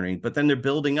start turning, but then they're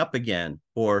building up again,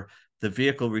 or the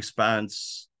vehicle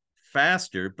responds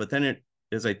faster, but then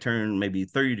as I turn maybe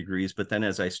 30 degrees, but then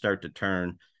as I start to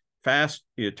turn fast,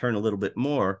 turn a little bit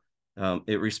more,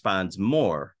 it responds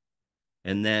more.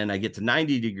 And then I get to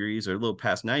 90 degrees or a little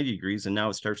past 90 degrees, and now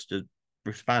it starts to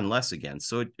respond less again.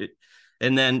 So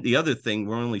and then the other thing,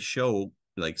 we only show,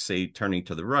 like, say, turning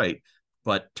to the right,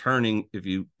 but turning, if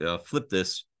you flip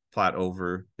this plot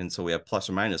over, and so we have plus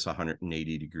or minus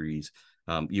 180 degrees,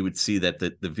 you would see that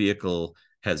the vehicle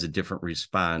has a different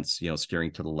response,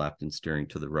 steering to the left and steering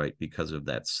to the right because of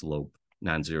that slope,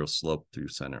 non-zero slope through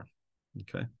center.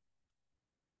 Okay.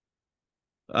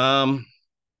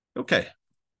 Okay.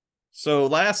 So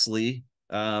lastly,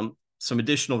 some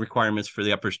additional requirements for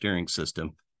the upper steering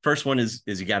system. First one is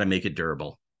you got to make it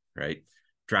durable, right?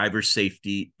 Driver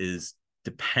safety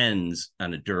depends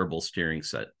on a durable steering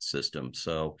system.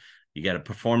 So you got to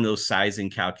perform those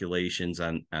sizing calculations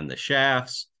on the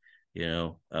shafts,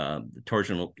 the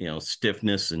torsional,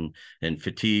 stiffness and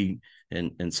fatigue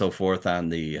and so forth on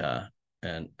the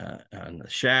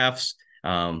shafts,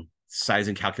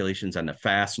 sizing calculations on the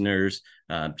fasteners,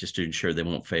 just to ensure they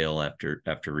won't fail after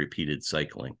repeated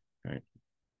cycling, right?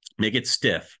 Make it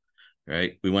stiff,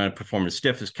 right? We want to perform the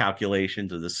stiffest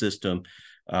calculations of the system,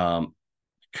 come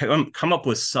up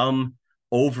with some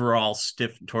overall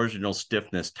torsional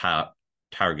stiffness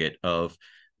target of,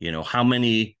 how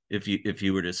many, if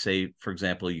you were to say, for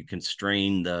example, you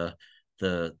constrain the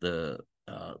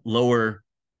lower,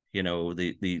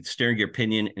 the steering gear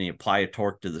pinion, and you apply a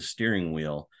torque to the steering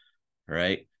wheel,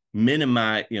 right?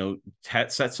 Minimize,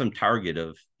 set some target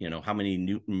of, how many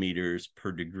newton meters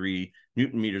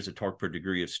of torque per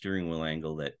degree of steering wheel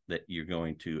angle that you're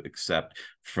going to accept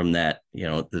from that,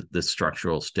 the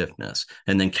structural stiffness,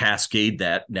 and then cascade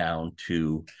that down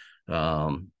to,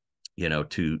 to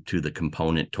the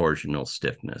component torsional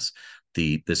stiffness,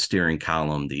 the steering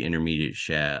column, the intermediate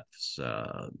shafts,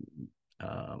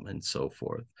 and so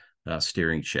forth,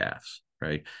 steering shafts,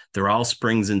 right? They're all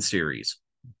springs in series.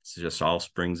 It's just all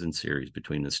springs in series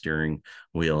between the steering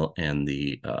wheel and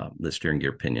the steering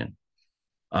gear pinion.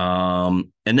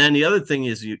 And then the other thing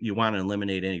is you want to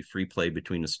eliminate any free play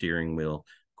between the steering wheel,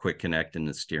 quick connect, and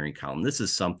the steering column. This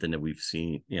is something that we've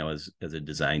seen, as a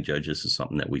design judge, this is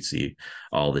something that we see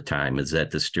all the time, is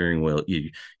that the steering wheel,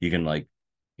 you can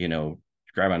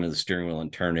grab onto the steering wheel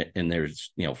and turn it, and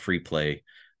there's, free play,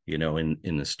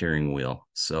 in the steering wheel.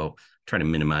 So try to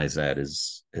minimize that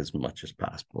as much as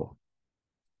possible.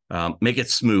 Make it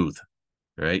smooth.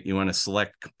 Right? You want to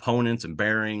select components and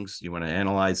bearings. You want to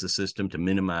analyze the system to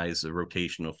minimize the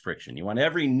rotational friction. You want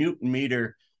every Newton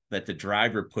meter that the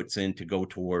driver puts in to go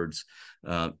towards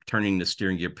turning the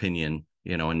steering gear pinion,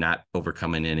 and not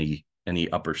overcoming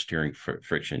any upper steering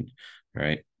friction,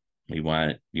 right? You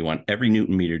want every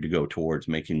Newton meter to go towards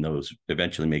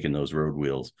eventually making those road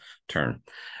wheels turn,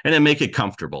 and then make it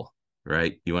comfortable,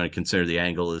 right? You want to consider the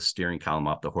angle of the steering column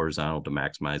off the horizontal to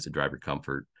maximize the driver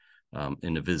comfort.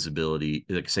 And the visibility,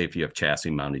 like say if you have chassis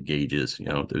mounted gauges,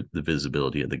 the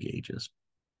visibility of the gauges.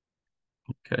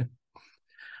 Okay.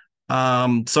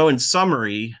 So in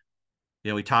summary,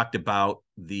 we talked about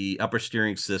the upper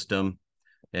steering system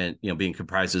and, being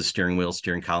comprised of steering wheel,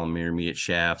 steering column, intermediate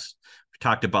shafts. We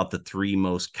talked about the three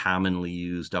most commonly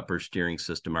used upper steering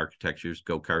system architectures: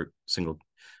 go-kart, single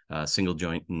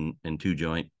joint, and two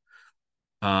joint.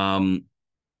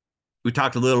 We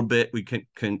talked a little bit, we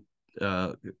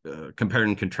compared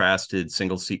and contrasted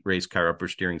single seat race car upper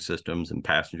steering systems and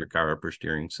passenger car upper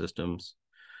steering systems.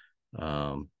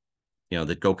 The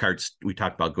go-karts, we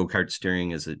talked about go-kart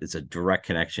steering is it's a direct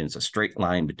connection. It's a straight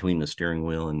line between the steering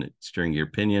wheel and the steering gear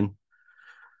pinion.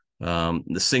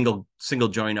 The single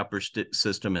joint upper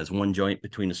system has one joint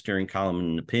between the steering column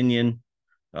and the pinion.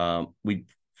 We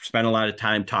spent a lot of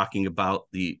time talking about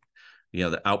the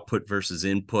output versus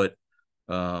input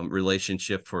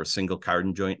relationship for a single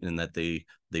cardan joint, and that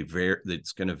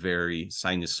it's going to vary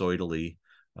sinusoidally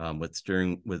with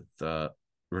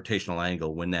rotational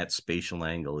angle when that spatial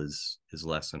angle is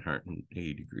less than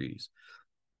 180 degrees.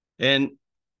 And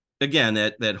again,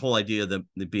 that whole idea of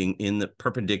the being in the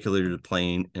perpendicular to the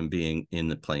plane and being in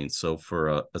the plane. So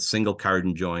for a single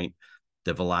cardan joint,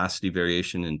 the velocity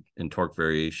variation and torque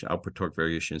variation, output torque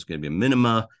variation, is going to be a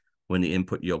minima when the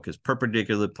input yoke is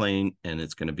perpendicular to the plane, and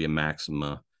it's going to be a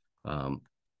maxima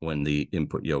when the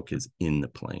input yoke is in the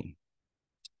plane.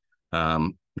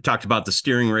 We talked about the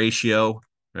steering ratio,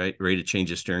 right? Rate of change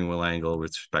of steering wheel angle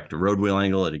with respect to road wheel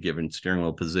angle at a given steering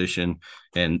wheel position,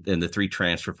 and the three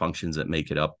transfer functions that make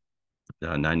it up: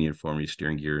 non-uniformity,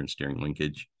 steering gear, and steering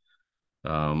linkage.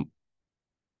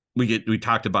 We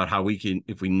talked about how we can,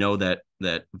 if we know that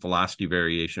velocity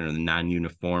variation or the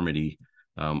non-uniformity,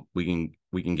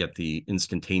 we can get the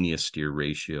instantaneous steer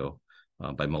ratio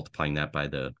by multiplying that by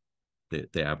the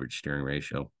average steering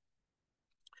ratio.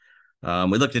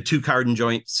 We looked at two cardan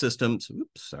joint systems.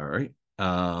 Oops, sorry.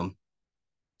 And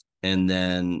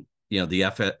then the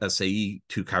FSAE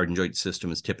two cardan joint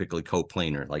system is typically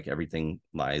coplanar, like everything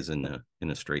lies in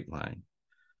a straight line.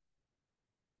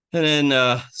 And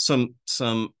then some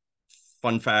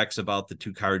fun facts about the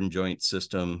two cardan joint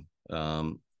system,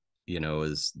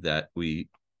 is that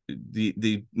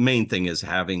the main thing is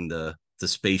having the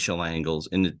spatial angles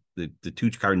in the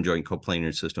two cardan joint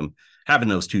coplanar system, having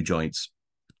those two joints,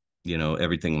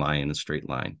 everything lie in a straight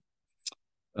line.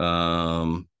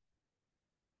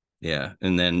 Yeah,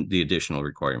 and then the additional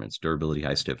requirements: durability,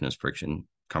 high stiffness, friction,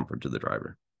 comfort to the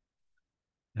driver.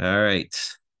 All right.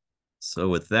 So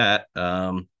with that,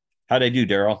 how'd I do,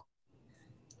 Darrell?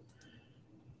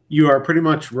 You are pretty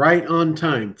much right on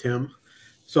time, Tim.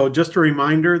 So just a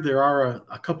reminder, there are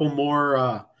a couple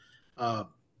more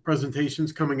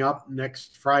presentations coming up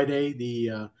next Friday,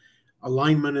 the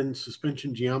alignment and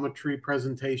suspension geometry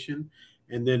presentation.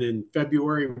 And then in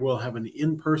February, we'll have an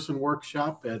in-person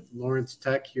workshop at Lawrence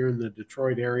Tech here in the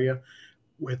Detroit area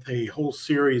with a whole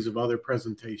series of other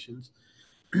presentations.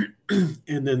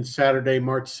 And then Saturday,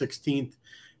 March 16th,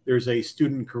 there's a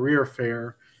student career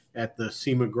fair at the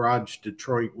SEMA Garage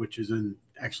Detroit, which is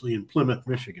actually in Plymouth,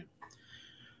 Michigan.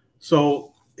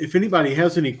 So if anybody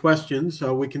has any questions,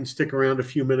 we can stick around a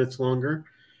few minutes longer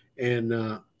and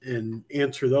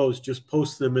answer those. Just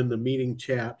post them in the meeting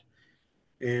chat.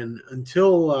 And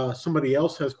until somebody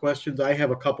else has questions, I have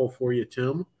a couple for you,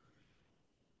 Tim.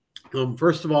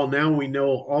 First of all, now we know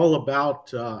all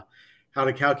about how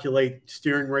to calculate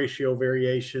steering ratio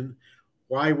variation.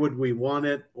 Why would we want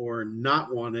it or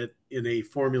not want it in a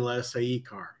Formula SAE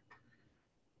car?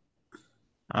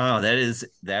 Oh, that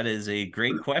is a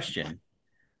great question.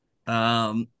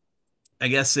 I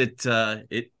guess it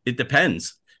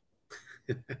depends.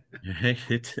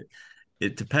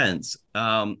 it depends.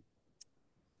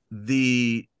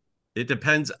 the it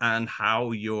depends on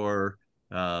how your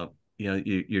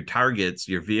targets,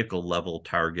 your vehicle level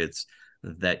targets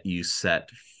that you set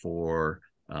for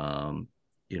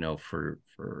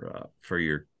for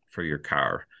your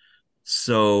car.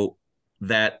 So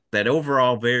that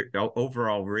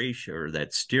overall ratio, or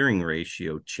that steering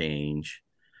ratio change,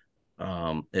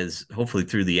 is hopefully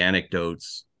through the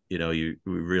anecdotes, we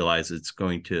realize it's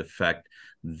going to affect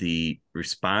the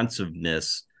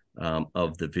responsiveness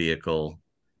of the vehicle,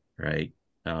 right?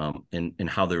 And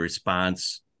how the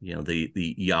response,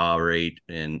 the yaw rate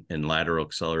and lateral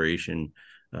acceleration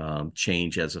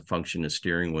change as a function of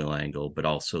steering wheel angle, but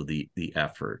also the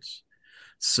efforts.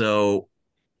 So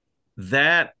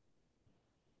that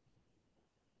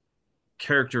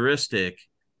characteristic,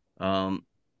 a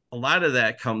lot of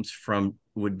that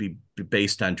would be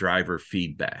based on driver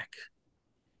feedback,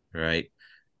 right?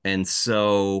 And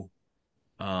so,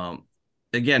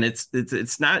 again,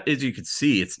 it's not, as you can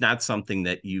see, it's not something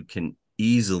that you can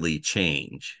easily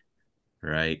change,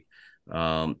 right?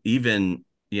 Even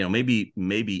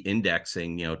maybe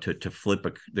indexing, to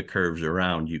flip the curves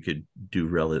around, you could do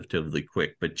relatively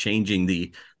quick, but changing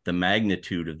the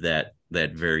magnitude of that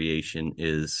variation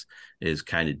is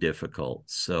kind of difficult.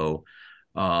 So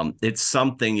it's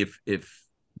something, if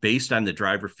based on the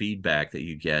driver feedback that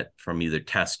you get from either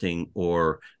testing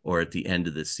or at the end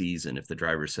of the season, if the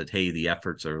driver said, hey, the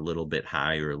efforts are a little bit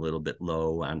high or a little bit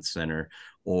low on center,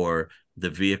 or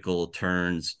the vehicle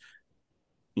turns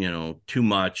too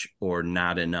much or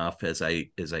not enough as I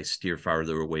steer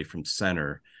farther away from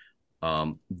center,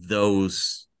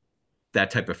 that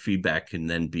type of feedback can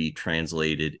then be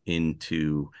translated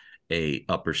into a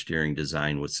upper steering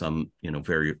design with some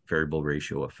variable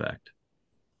ratio effect.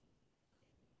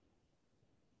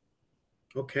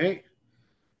 Okay.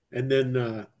 And then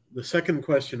the second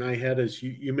question I had is,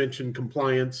 you mentioned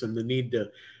compliance and the need to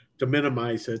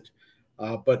minimize it,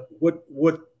 but what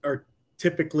are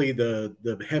typically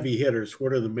the heavy hitters?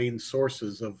 What are the main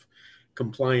sources of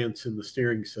compliance in the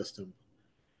steering system?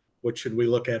 What should we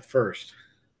look at first?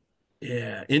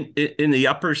 Yeah, in the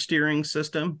upper steering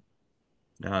system,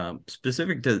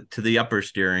 specific to the upper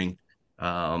steering,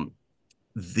 I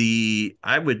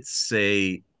would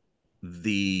say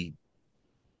the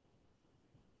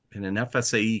in an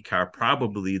FSAE car,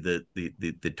 probably the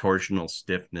torsional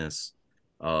stiffness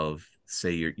of,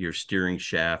 say, your steering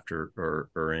shaft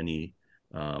or any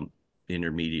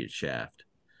intermediate shaft.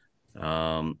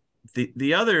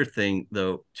 The other thing,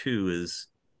 though, too,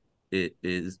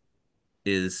 is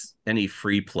any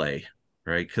free play,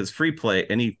 right? Because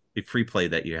any free play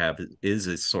that you have is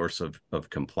a source of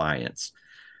compliance.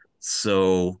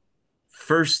 So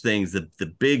first things,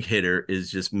 the big hitter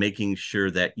is just making sure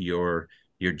that your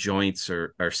joints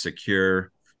are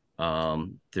secure.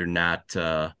 They're not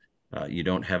you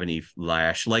don't have any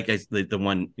lash. Like the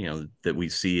one that we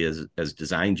see as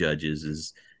design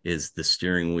judges is the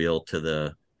steering wheel to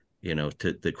to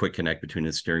the quick connect between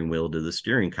the steering wheel to the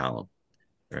steering column,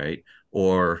 right?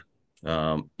 Or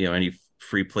any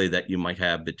free play that you might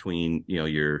have between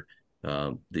your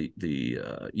or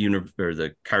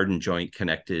the cardan joint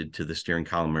connected to the steering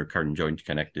column, or cardan joint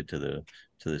connected to the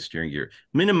steering gear,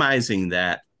 minimizing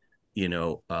that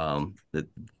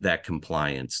that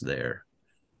compliance there,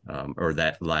 or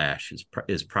that lash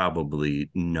is probably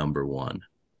number one.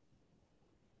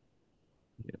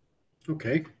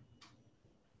 Okay.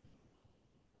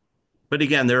 But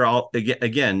again, they're all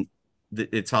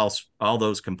it's all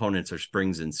those components are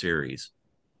springs in series,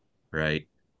 right?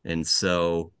 And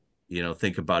so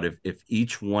think about if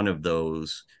each one of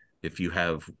those, if you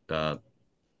have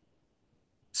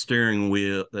steering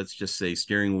wheel, let's just say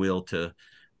steering wheel to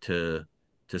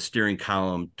steering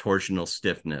column torsional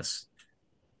stiffness,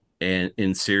 and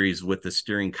in series with the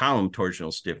steering column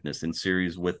torsional stiffness, in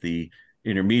series with the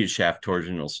intermediate shaft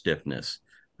torsional stiffness,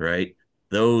 right?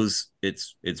 Those,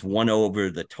 it's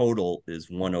 1/, the total is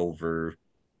 1/,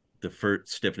 the first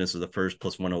stiffness of the first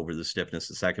plus 1/, the stiffness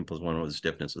of the second plus 1/, the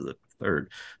stiffness of the third.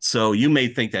 So you may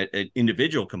think that an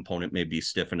individual component may be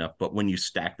stiff enough, but when you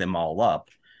stack them all up,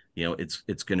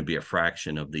 it's going to be a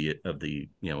fraction of the the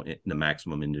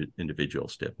maximum individual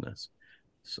stiffness.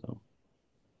 So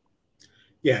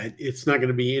Yeah, it's not going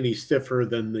to be any stiffer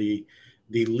than the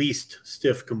least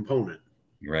stiff component.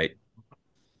 right.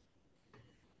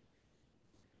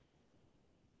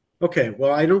 Okay,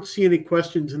 well, I don't see any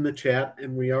questions in the chat,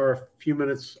 and we are a few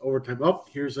minutes over time. Oh,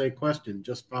 here's a question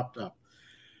just popped up.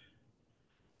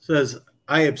 It says,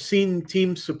 I have seen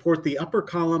teams support the upper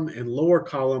column and lower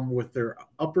column with their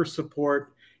upper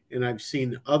support, and I've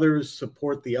seen others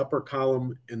support the upper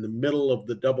column in the middle of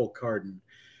the double cardan.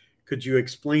 Could you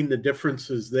explain the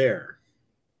differences there?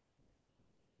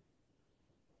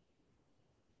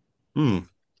 Hmm.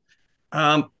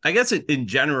 I guess in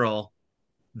general,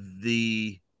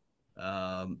 the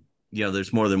um,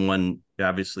 there's more than one,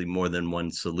 obviously more than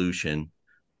one solution,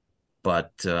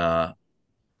 but I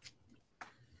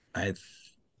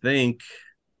think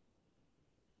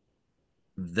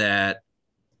that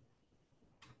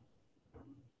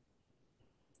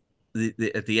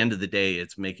at the end of the day,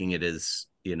 it's making it as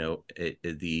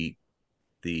the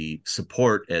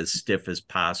support as stiff as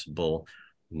possible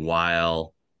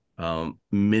while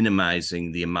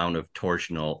minimizing the amount of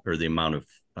torsional or the amount of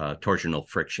torsional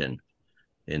friction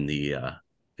in the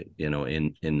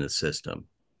in the system.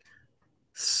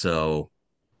 So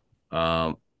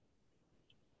um,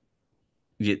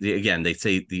 again, they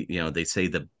say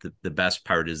the best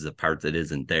part is the part that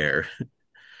isn't there,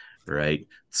 right?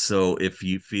 So if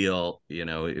you feel,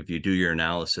 if you do your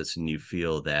analysis and you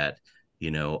feel that,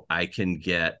 I can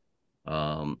get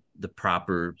the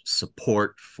proper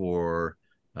support for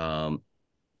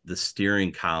the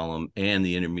steering column and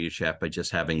the intermediate shaft by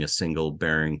just having a single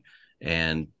bearing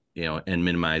and, and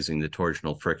minimizing the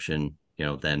torsional friction,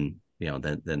 then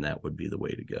that would be the way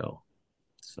to go.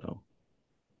 So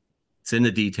it's in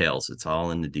the details. It's all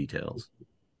in the details.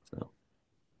 So.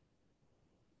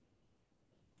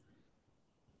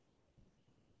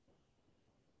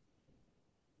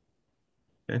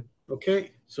 Okay.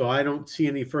 Okay, so I don't see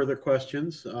any further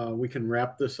questions. We can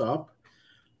wrap this up.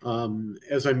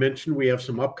 As I mentioned, we have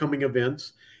some upcoming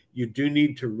events. You do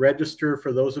need to register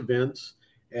for those events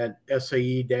at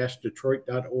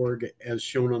sae-detroit.org as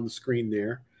shown on the screen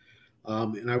there.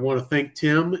 And I want to thank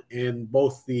Tim and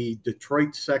both the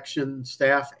Detroit section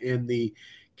staff and the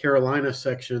Carolina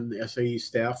section SAE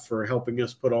staff for helping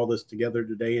us put all this together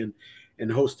today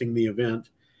and hosting the event.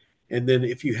 And then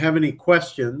if you have any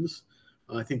questions,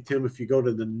 I think, Tim, if you go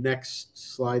to the next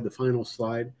slide, the final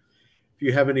slide, if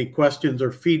you have any questions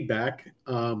or feedback,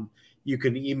 you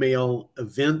can email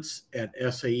events at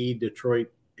SAE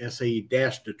Detroit,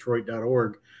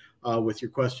 sae-detroit.org with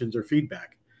your questions or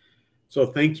feedback. So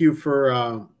thank you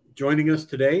for joining us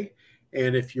today.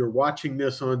 And if you're watching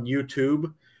this on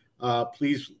YouTube,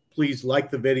 please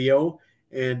like the video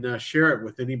and share it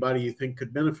with anybody you think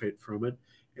could benefit from it.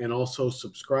 And also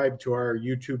subscribe to our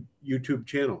YouTube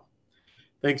channel.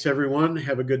 Thanks, everyone.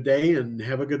 Have a good day and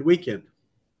have a good weekend.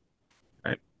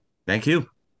 All right. Thank you.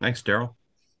 Thanks, Darrell.